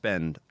 and I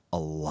spend a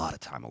lot of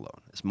time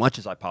alone, as much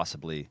as I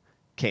possibly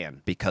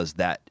can, because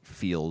that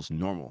feels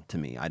normal to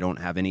me. I don't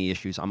have any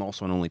issues. I'm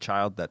also an only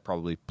child. That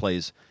probably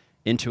plays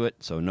into it.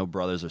 So no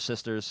brothers or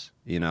sisters,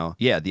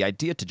 Yeah, the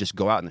idea to just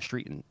go out in the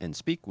street and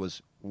speak was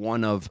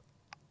one of,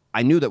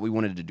 I knew that we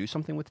wanted to do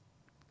something with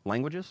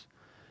languages.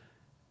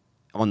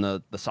 On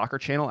the soccer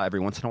channel,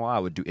 every once in a while, I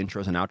would do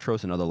intros and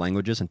outros in other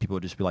languages, and people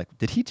would just be like,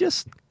 did he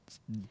just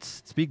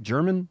speak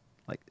German?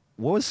 Like,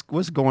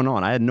 what's going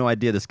on? I had no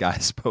idea this guy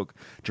spoke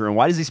German.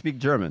 Why does he speak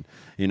German?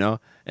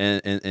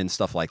 And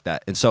stuff like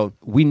that. And so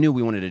we knew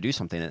we wanted to do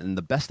something. And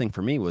the best thing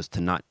for me was to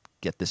not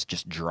get this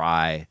just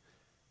dry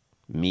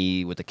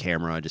me with the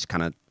camera, just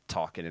kind of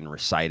talking and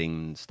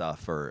reciting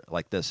stuff or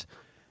like this.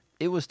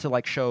 It was to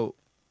like show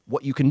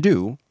what you can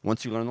do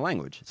once you learn the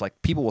language. It's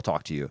like people will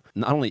talk to you.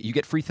 Not only you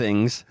get free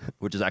things,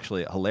 which is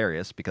actually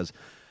hilarious, because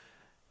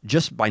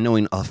just by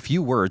knowing a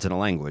few words in a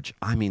language,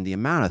 I mean, the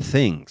amount of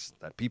things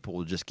that people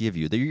will just give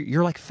you,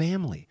 you're like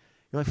family.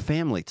 You're like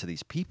family to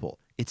these people.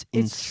 It's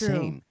insane.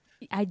 True.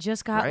 I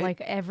just got like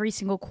every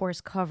single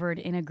course covered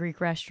in a Greek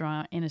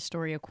restaurant in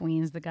Astoria,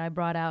 Queens. The guy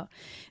brought out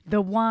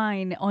the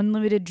wine,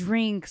 unlimited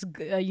drinks,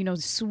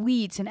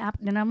 sweets, and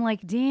I'm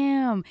like,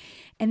 damn.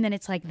 And then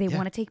it's like they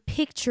want to take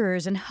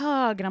pictures and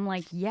hug, and I'm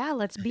like, yeah,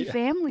 let's be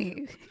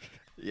family.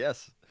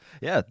 Yes.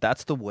 Yeah,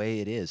 that's the way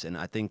it is. And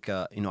I think,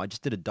 I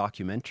just did a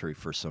documentary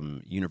for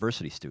some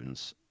university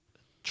students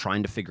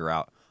trying to figure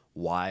out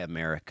why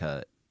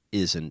America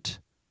isn't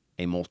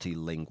a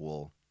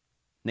multilingual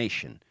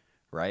nation,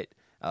 right?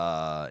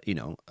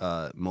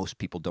 Most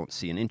people don't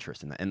see an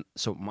interest in that. And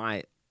so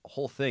my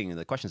whole thing,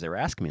 the questions they were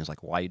asking me was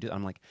like, why you do it?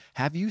 I'm like,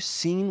 have you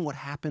seen what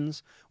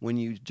happens when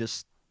you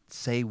just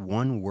say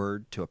one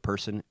word to a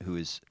person who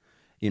is,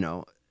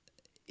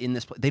 in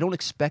this place? They don't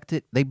expect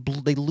it. They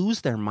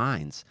lose their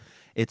minds.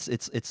 It's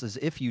as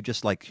if you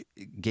just like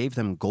gave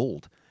them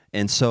gold.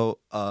 And so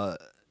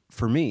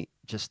for me,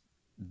 just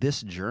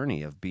this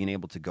journey of being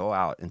able to go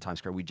out in Times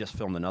Square, we just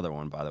filmed another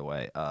one, by the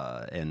way,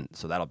 and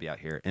so that'll be out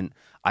here. And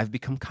I've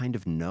become kind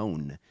of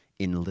known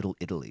in Little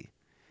Italy.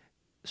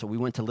 So we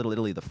went to Little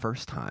Italy the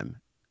first time,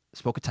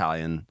 spoke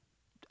Italian,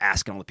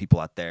 asking all the people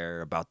out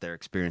there about their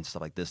experience,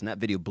 stuff like this, and that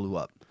video blew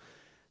up.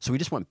 So we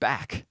just went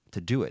back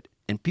to do it.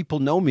 And people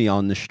know me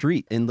on the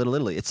street in Little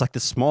Italy. It's like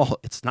this small,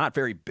 it's not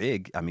very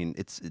big. I mean,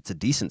 it's a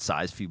decent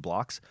size, few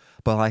blocks,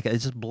 but like it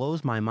just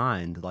blows my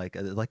mind. Like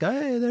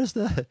hey,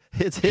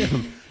 it's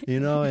him,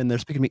 and they're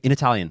speaking to me in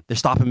Italian. They're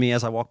stopping me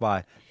as I walk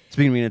by,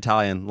 speaking to me in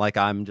Italian, like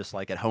I'm just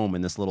like at home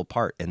in this little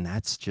part. And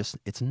that's just,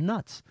 it's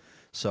nuts.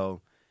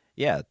 So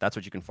yeah, that's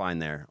what you can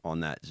find there on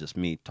that. It's just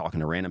me talking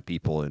to random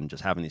people and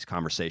just having these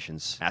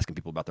conversations, asking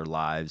people about their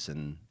lives,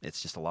 and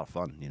it's just a lot of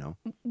fun,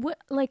 what,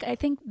 like, I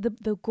think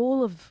the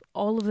goal of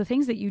all of the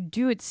things that you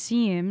do, it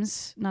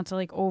seems, not to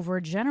like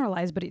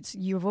overgeneralize, but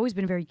you've always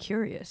been very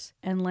curious,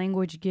 and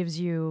language gives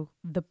you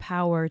the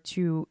power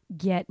to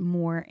get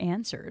more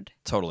answered.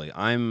 Totally.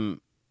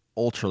 I'm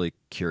ultra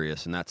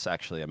curious, and that's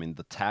actually,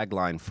 the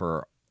tagline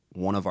for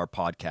one of our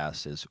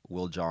podcasts is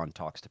Will John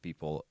talks to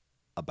people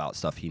about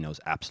stuff he knows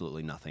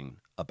absolutely nothing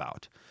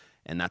about.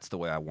 And that's the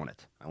way I want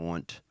it. I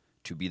want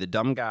to be the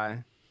dumb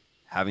guy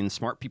having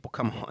smart people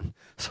come on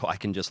so I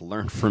can just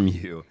learn from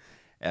you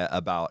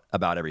about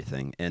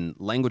everything. And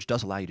language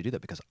does allow you to do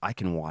that because I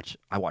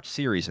watch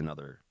series in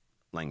other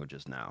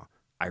languages now.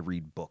 I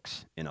read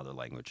books in other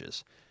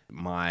languages.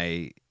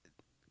 My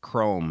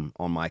Chrome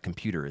on my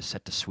computer is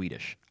set to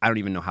Swedish. I don't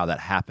even know how that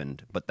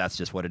happened, but that's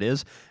just what it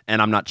is,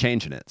 and I'm not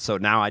changing it. So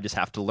now I just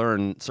have to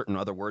learn certain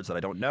other words that I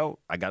don't know.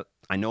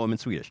 I know them in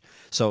Swedish.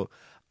 So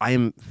I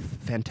am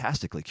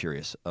fantastically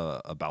curious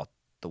about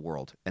the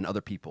world and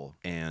other people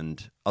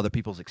and other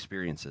people's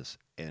experiences,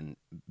 and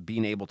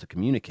being able to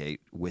communicate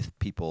with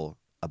people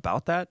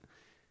about that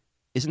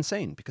is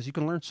insane because you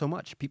can learn so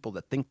much. People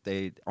that think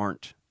they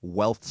aren't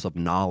wealths of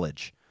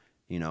knowledge,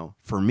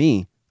 for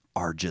me,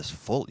 are just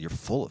full. You're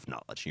full of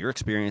knowledge. Your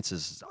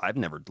experiences, I've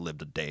never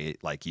lived a day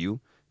like you.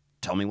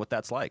 Tell me what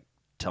that's like.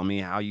 Tell me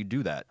how you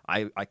do that.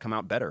 I come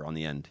out better on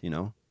the end,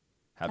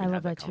 having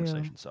had that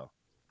conversation. So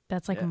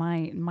that's like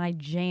my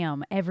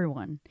jam.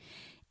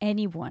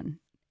 Anyone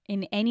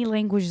in any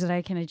language that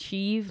I can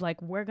achieve,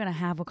 like, we're going to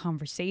have a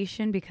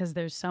conversation because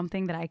there's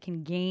something that I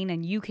can gain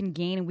and you can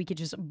gain, and we could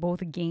just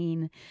both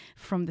gain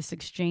from this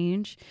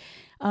exchange.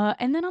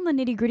 And then on the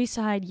nitty-gritty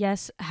side,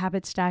 yes,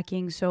 habit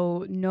stacking.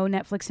 So no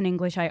Netflix in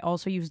English. I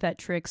also use that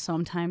trick.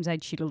 Sometimes I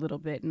cheat a little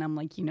bit, and I'm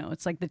like,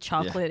 it's like the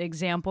chocolate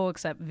example,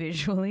 except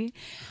visually.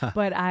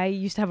 But I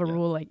used to have a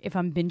rule, like, if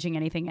I'm binging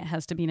anything, it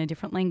has to be in a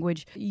different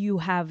language. You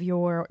have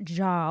your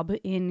job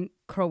in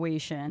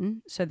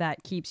Croatian, so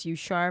that keeps you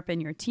sharp,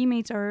 and your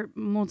teammates are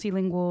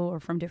multilingual or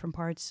from different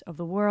parts of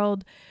the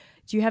world.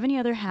 Do you have any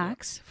other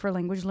hacks for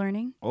language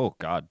learning? Oh,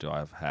 God, do I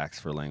have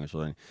hacks for language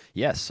learning?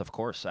 Yes, of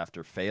course,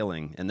 after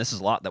failing. And this is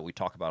a lot that we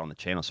talk about on the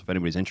channel, so if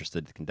anybody's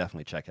interested, you can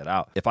definitely check it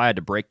out. If I had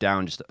to break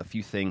down just a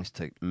few things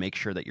to make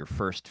sure that your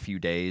first few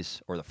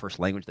days or the first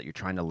language that you're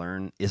trying to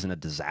learn isn't a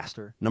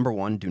disaster. Number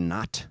one, do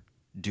not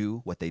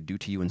do what they do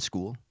to you in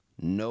school.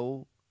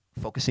 No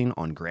focusing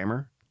on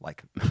grammar,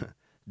 like...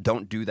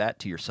 Don't do that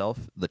to yourself,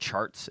 the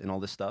charts and all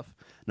this stuff.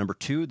 Number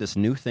two, this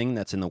new thing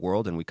that's in the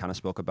world, and we kind of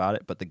spoke about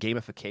it, but the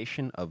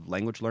gamification of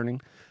language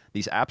learning.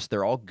 These apps,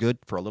 they're all good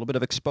for a little bit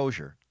of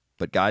exposure.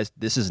 But guys,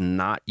 this is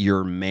not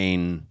your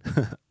main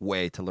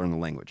way to learn the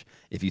language.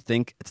 If you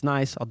think it's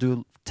nice, I'll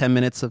do 10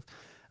 minutes of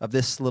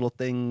this little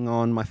thing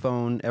on my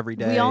phone every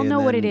day. We all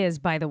know what it is,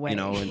 by the way.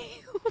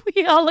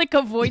 We all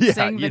avoid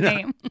saying the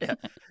name. Yeah.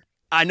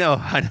 I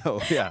know.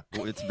 Yeah,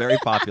 it's very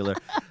popular.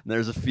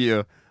 There's a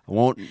few. I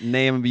won't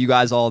name them, but you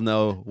guys all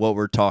know what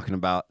we're talking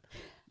about.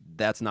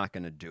 That's not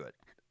going to do it,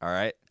 all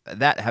right?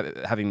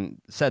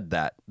 Having said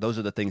that, those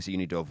are the things that you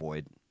need to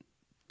avoid.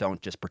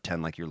 Don't just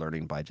pretend like you're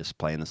learning by just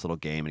playing this little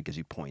game and it gives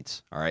you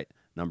points, all right?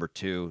 Number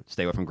two,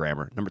 stay away from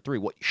grammar. Number three,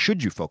 what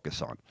should you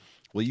focus on?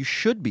 Well, you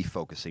should be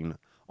focusing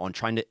on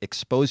trying to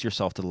expose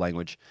yourself to the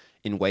language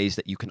in ways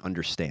that you can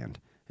understand.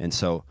 And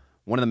so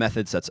one of the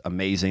methods that's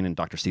amazing, and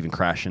Dr. Stephen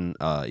Krashen,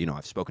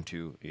 I've spoken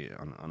to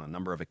on a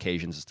number of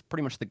occasions, is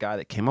pretty much the guy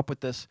that came up with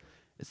this.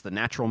 It's the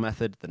natural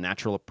method, the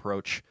natural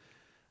approach.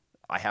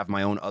 I have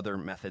my own other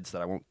methods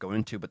that I won't go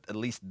into, but at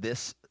least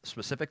this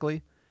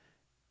specifically,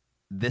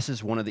 this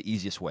is one of the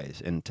easiest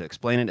ways. And to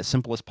explain it as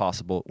simple as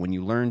possible, when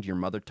you learned your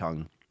mother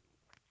tongue,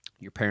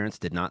 your parents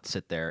did not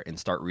sit there and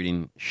start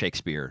reading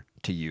Shakespeare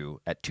to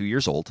you at 2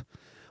 years old.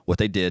 What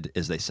they did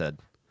is they said,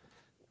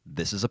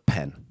 "This is a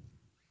pen,"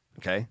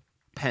 okay?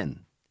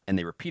 Pen, and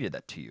they repeated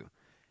that to you.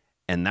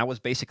 And that was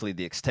basically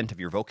the extent of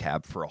your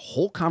vocab for a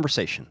whole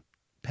conversation.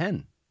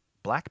 Pen,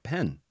 black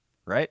pen,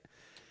 right?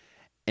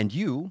 And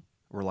you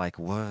were like,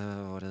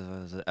 what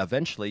is it?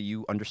 Eventually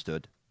you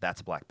understood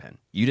that's a black pen.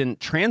 You didn't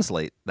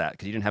translate that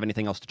because you didn't have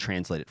anything else to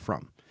translate it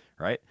from,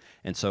 right?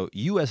 And so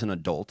you as an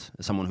adult,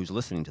 as someone who's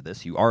listening to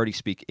this, you already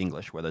speak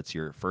English, whether it's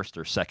your first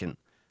or second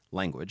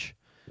language.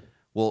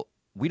 Well,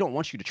 we don't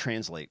want you to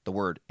translate the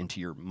word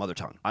into your mother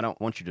tongue. I don't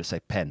want you to say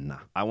pen.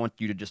 I want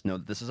you to just know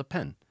that this is a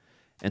pen.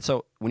 And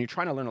so when you're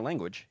trying to learn a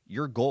language,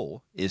 your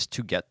goal is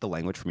to get the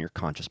language from your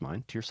conscious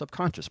mind to your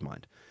subconscious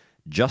mind.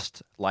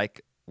 Just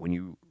like when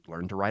you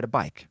learn to ride a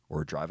bike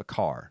or drive a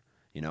car,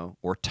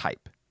 or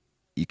type.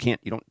 You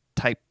don't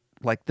type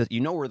like this. You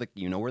know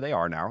where they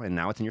are now, and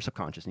now it's in your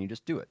subconscious, and you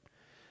just do it.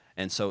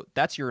 And so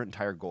that's your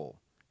entire goal.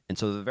 And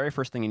so the very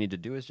first thing you need to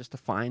do is just to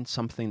find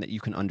something that you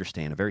can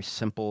understand, a very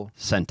simple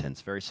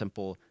sentence, very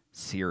simple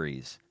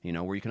series,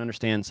 where you can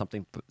understand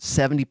something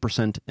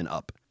 70% and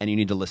up. And you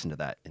need to listen to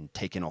that and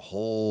take in a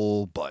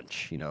whole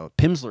bunch.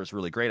 Pimsleur is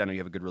really great. I know you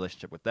have a good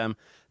relationship with them.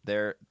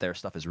 Their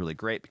stuff is really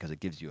great because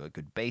it gives you a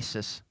good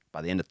basis.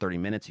 By the end of 30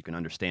 minutes, you can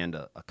understand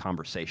a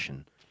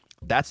conversation.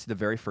 That's the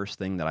very first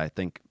thing that I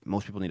think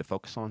most people need to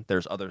focus on.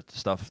 There's other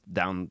stuff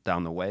down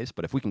the ways,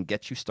 but if we can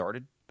get you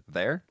started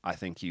there, I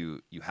think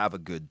you have a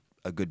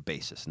good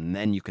basis, and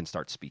then you can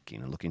start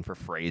speaking and looking for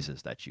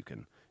phrases that you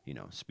can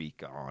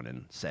speak on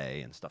and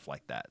say and stuff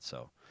like that.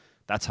 So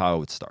that's how I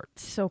would start.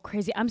 So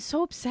crazy. I'm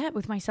so upset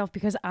with myself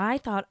because I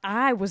thought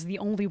I was the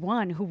only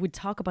one who would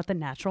talk about the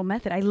natural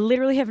method. I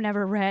literally have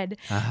never read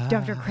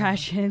Dr.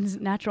 Krashen's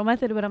natural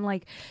method, but I'm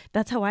like,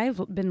 that's how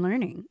I've been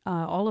learning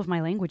all of my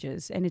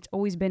languages. And it's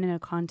always been in a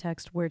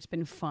context where it's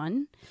been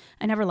fun.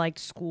 I never liked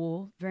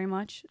school very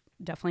much.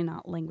 Definitely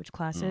not language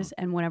classes.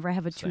 And whenever I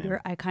have a tutor,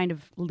 I kind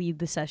of lead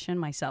the session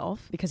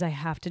myself because I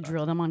have to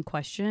drill them on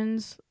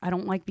questions. I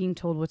don't like being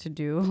told what to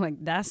do. Like,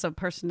 that's a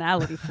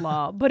personality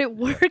flaw, but it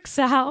works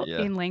out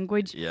in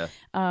language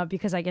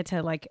because I get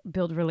to like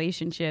build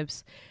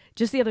relationships.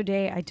 Just the other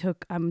day,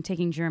 I'm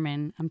taking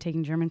German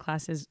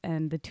classes,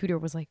 and the tutor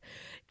was like,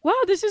 wow,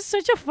 this is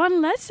such a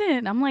fun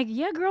lesson. I'm like,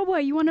 yeah, girl,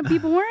 what, you want to be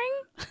boring?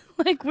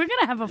 Like, we're going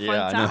to have a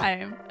fun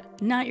time.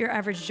 Not Your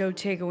Average Joe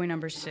takeaway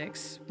number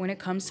 6. When it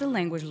comes to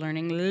language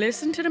learning,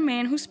 listen to the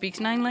man who speaks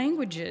 9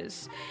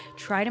 languages.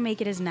 Try to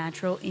make it as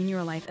natural in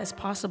your life as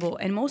possible.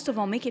 And most of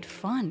all, make it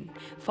fun.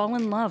 Fall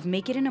in love.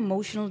 Make it an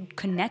emotional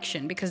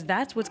connection, because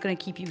that's what's going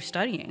to keep you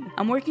studying.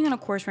 I'm working on a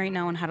course right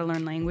now on how to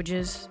learn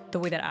languages the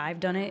way that I've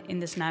done it in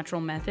this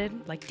natural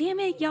method. Like, damn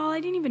it, y'all, I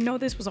didn't even know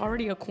this was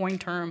already a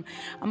coined term.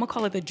 I'm going to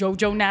call it the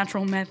JoJo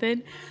natural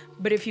method.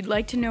 But if you'd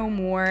like to know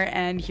more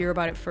and hear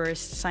about it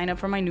first, sign up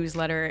for my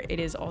newsletter. It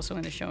is also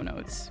in the show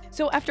notes.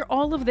 So after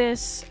all of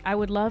this, I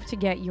would love to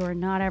get your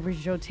Not Average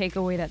Joe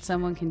takeaway that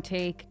someone can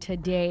take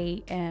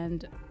today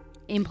and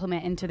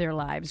implement into their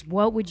lives.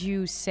 What would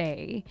you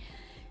say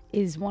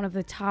is one of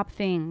the top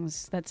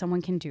things that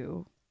someone can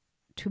do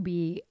to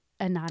be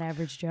a Not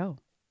Average Joe?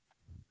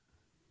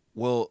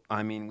 Well,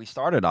 I mean, we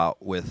started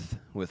out with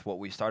what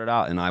we started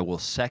out, and I will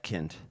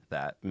second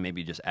that,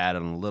 maybe just add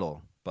on a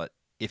little. But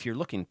if you're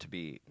looking to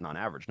be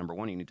non-average, number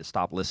one, you need to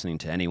stop listening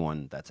to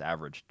anyone that's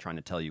average trying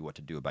to tell you what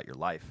to do about your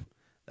life.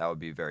 That would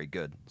be very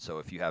good. So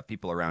if you have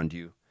people around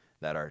you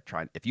that are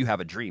if you have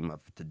a dream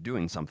of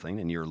doing something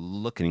and you're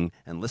looking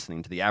and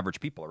listening to the average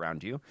people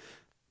around you,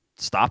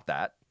 stop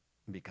that,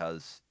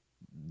 because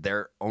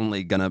they're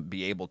only going to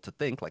be able to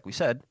think, like we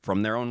said,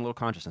 from their own little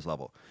consciousness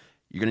level.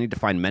 You're going to need to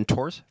find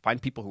mentors, find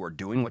people who are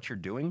doing what you're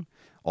doing,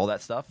 all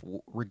that stuff,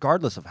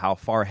 regardless of how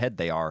far ahead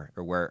they are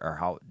or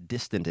how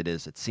distant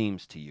it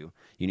seems to you.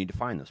 You need to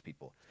find those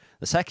people.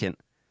 The second,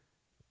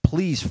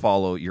 please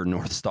follow your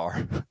North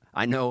Star.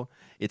 I know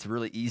it's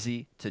really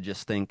easy to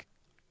just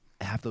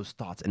have those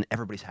thoughts, and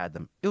everybody's had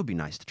them. It would be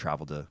nice to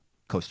travel to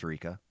Costa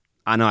Rica.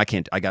 I know I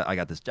can't. I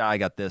got this job. I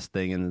got this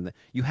thing, and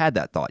you had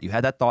that thought. You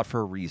had that thought for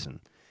a reason.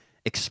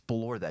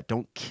 Explore that.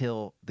 Don't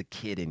kill the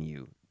kid in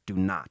you. Do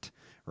not.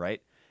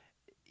 Right?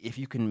 If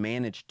you can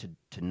manage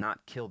to not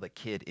kill the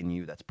kid in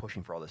you that's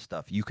pushing for all this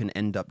stuff, you can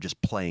end up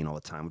just playing all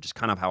the time, which is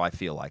kind of how I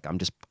feel like. I'm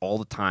just all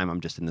the time, I'm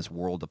just in this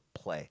world of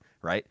play,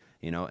 right?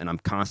 And I'm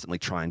constantly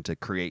trying to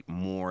create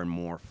more and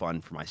more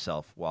fun for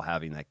myself while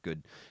having that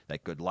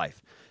good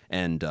life.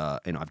 And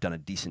I've done a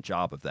decent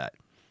job of that.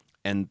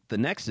 And the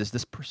next is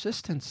this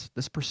persistence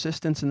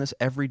in this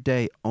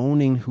everyday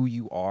owning who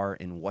you are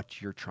and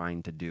what you're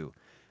trying to do.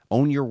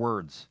 Own your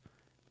words,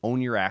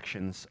 own your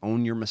actions,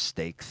 own your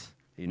mistakes,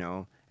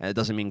 And it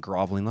doesn't mean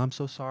groveling. I'm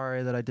so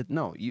sorry that I did.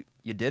 No, you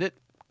did it.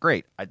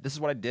 Great. This is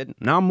what I did.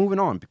 Now I'm moving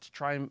on to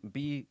try and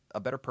be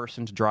a better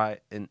person, to try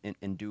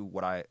and do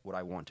what I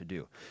want to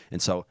do. And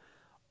so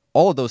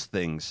all of those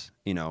things,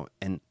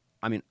 and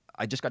I mean,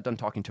 I just got done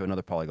talking to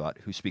another polyglot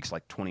who speaks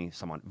like 20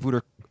 some odd.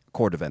 Wouter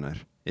Kordevenner,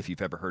 if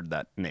you've ever heard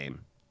that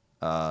name.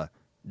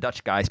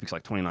 Dutch guy, speaks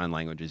like 29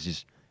 languages.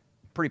 He's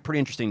pretty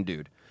interesting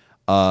dude.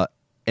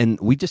 And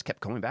we just kept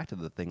going back to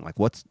the thing, like,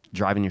 what's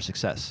driving your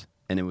success?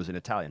 And it was in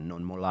Italian,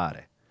 non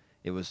mollare.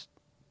 It was,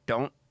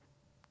 don't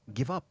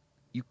give up.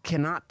 You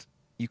cannot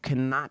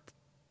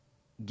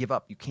give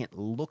up. You can't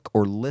look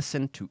or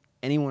listen to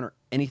anyone or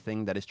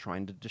anything that is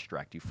trying to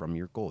distract you from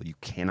your goal. You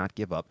cannot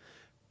give up.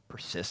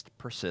 Persist,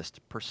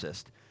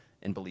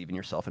 and believe in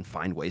yourself and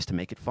find ways to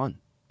make it fun.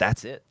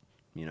 That's it,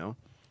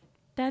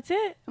 That's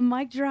it.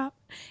 Mic drop.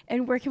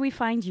 And where can we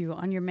find you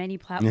on your many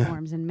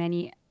platforms and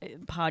many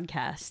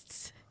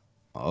podcasts?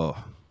 Oh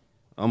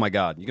my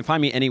God. You can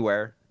find me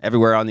anywhere,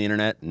 everywhere on the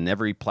internet, and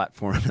every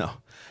platform. No,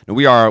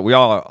 we are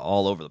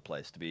all over the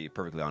place, to be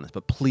perfectly honest.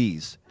 But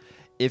please,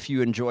 if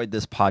you enjoyed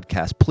this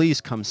podcast,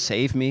 please come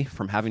save me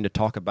from having to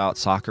talk about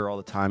soccer all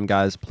the time,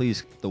 guys.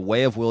 Please, the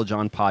Way of Will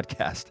John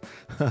podcast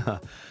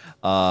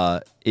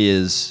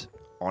is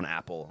on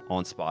Apple,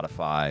 on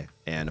Spotify,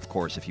 and of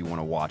course, if you want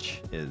to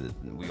watch,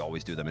 we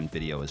always do them in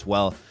video as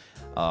well.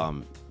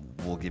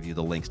 We'll give you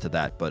the links to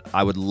that. But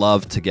I would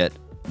love to get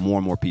more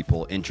and more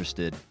people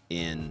interested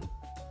in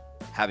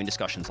having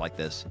discussions like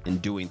this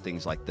and doing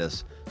things like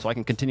this, so I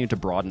can continue to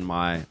broaden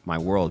my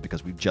world,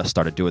 because we just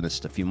started doing this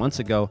just a few months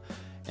ago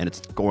and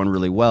it's going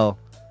really well.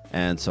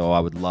 And so I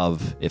would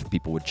love if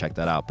people would check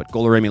that out. But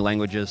Golaremi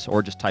Languages,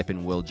 or just type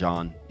in Will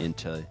John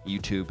into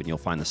YouTube and you'll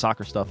find the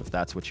soccer stuff if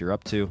that's what you're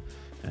up to.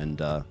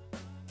 And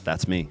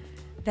that's me.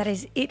 That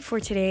is it for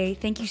today.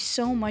 Thank you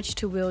so much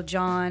to Will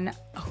John,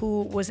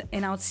 who was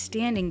an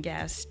outstanding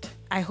guest.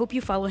 I hope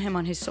you follow him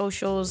on his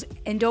socials,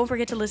 and don't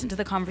forget to listen to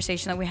the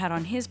conversation that we had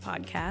on his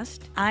podcast.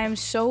 I am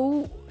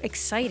so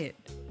excited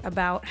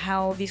about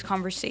how these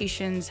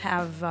conversations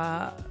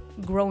have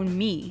grown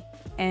me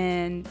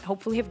and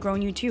hopefully have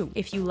grown you too.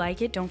 If you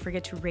like it, don't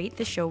forget to rate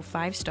the show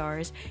 5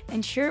 stars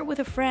and share it with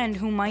a friend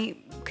who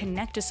might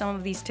connect to some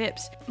of these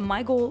tips.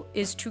 My goal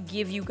is to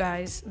give you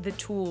guys the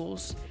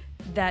tools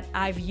that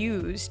I've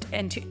used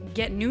and to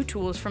get new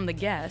tools from the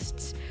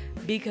guests,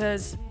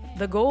 because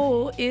the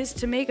goal is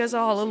to make us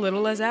all a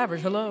little less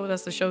average. Hello,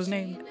 that's the show's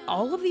name.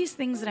 All of these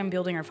things that I'm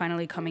building are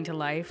finally coming to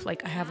life.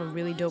 Like, I have a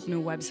really dope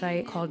new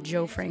website called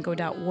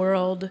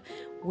joefranco.world,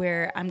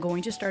 where I'm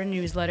going to start a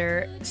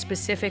newsletter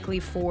specifically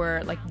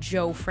for like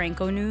Joe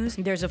Franco news.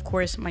 There's of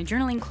course my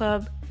journaling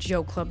club,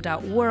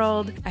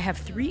 joeclub.world. I have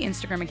 3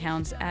 Instagram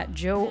accounts at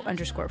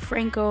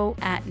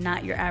joe_Franco, at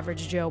Not Your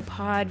Average Joe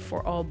Pod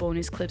for all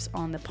bonus clips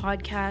on the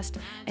podcast,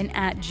 and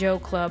at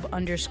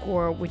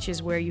joeclub_, which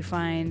is where you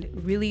find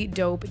really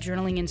dope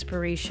journaling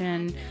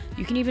inspiration.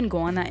 You can even go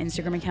on that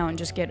Instagram account and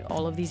just get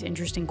all of these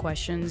interesting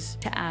questions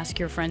to ask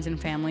your friends and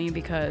family,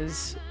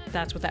 because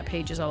that's what that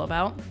page is all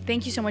about.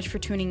 Thank you so much for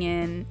tuning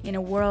in. In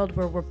a world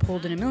where we're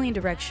pulled in a million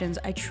directions,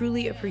 I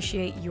truly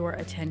appreciate your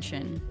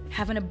attention.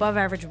 Have an above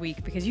average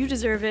week because you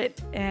deserve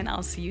it, and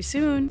I'll see you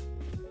soon.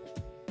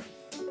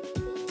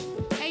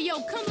 Hey,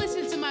 yo, come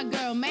listen to my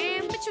girl,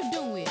 man. What you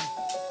doing?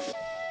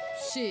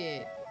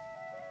 Shit.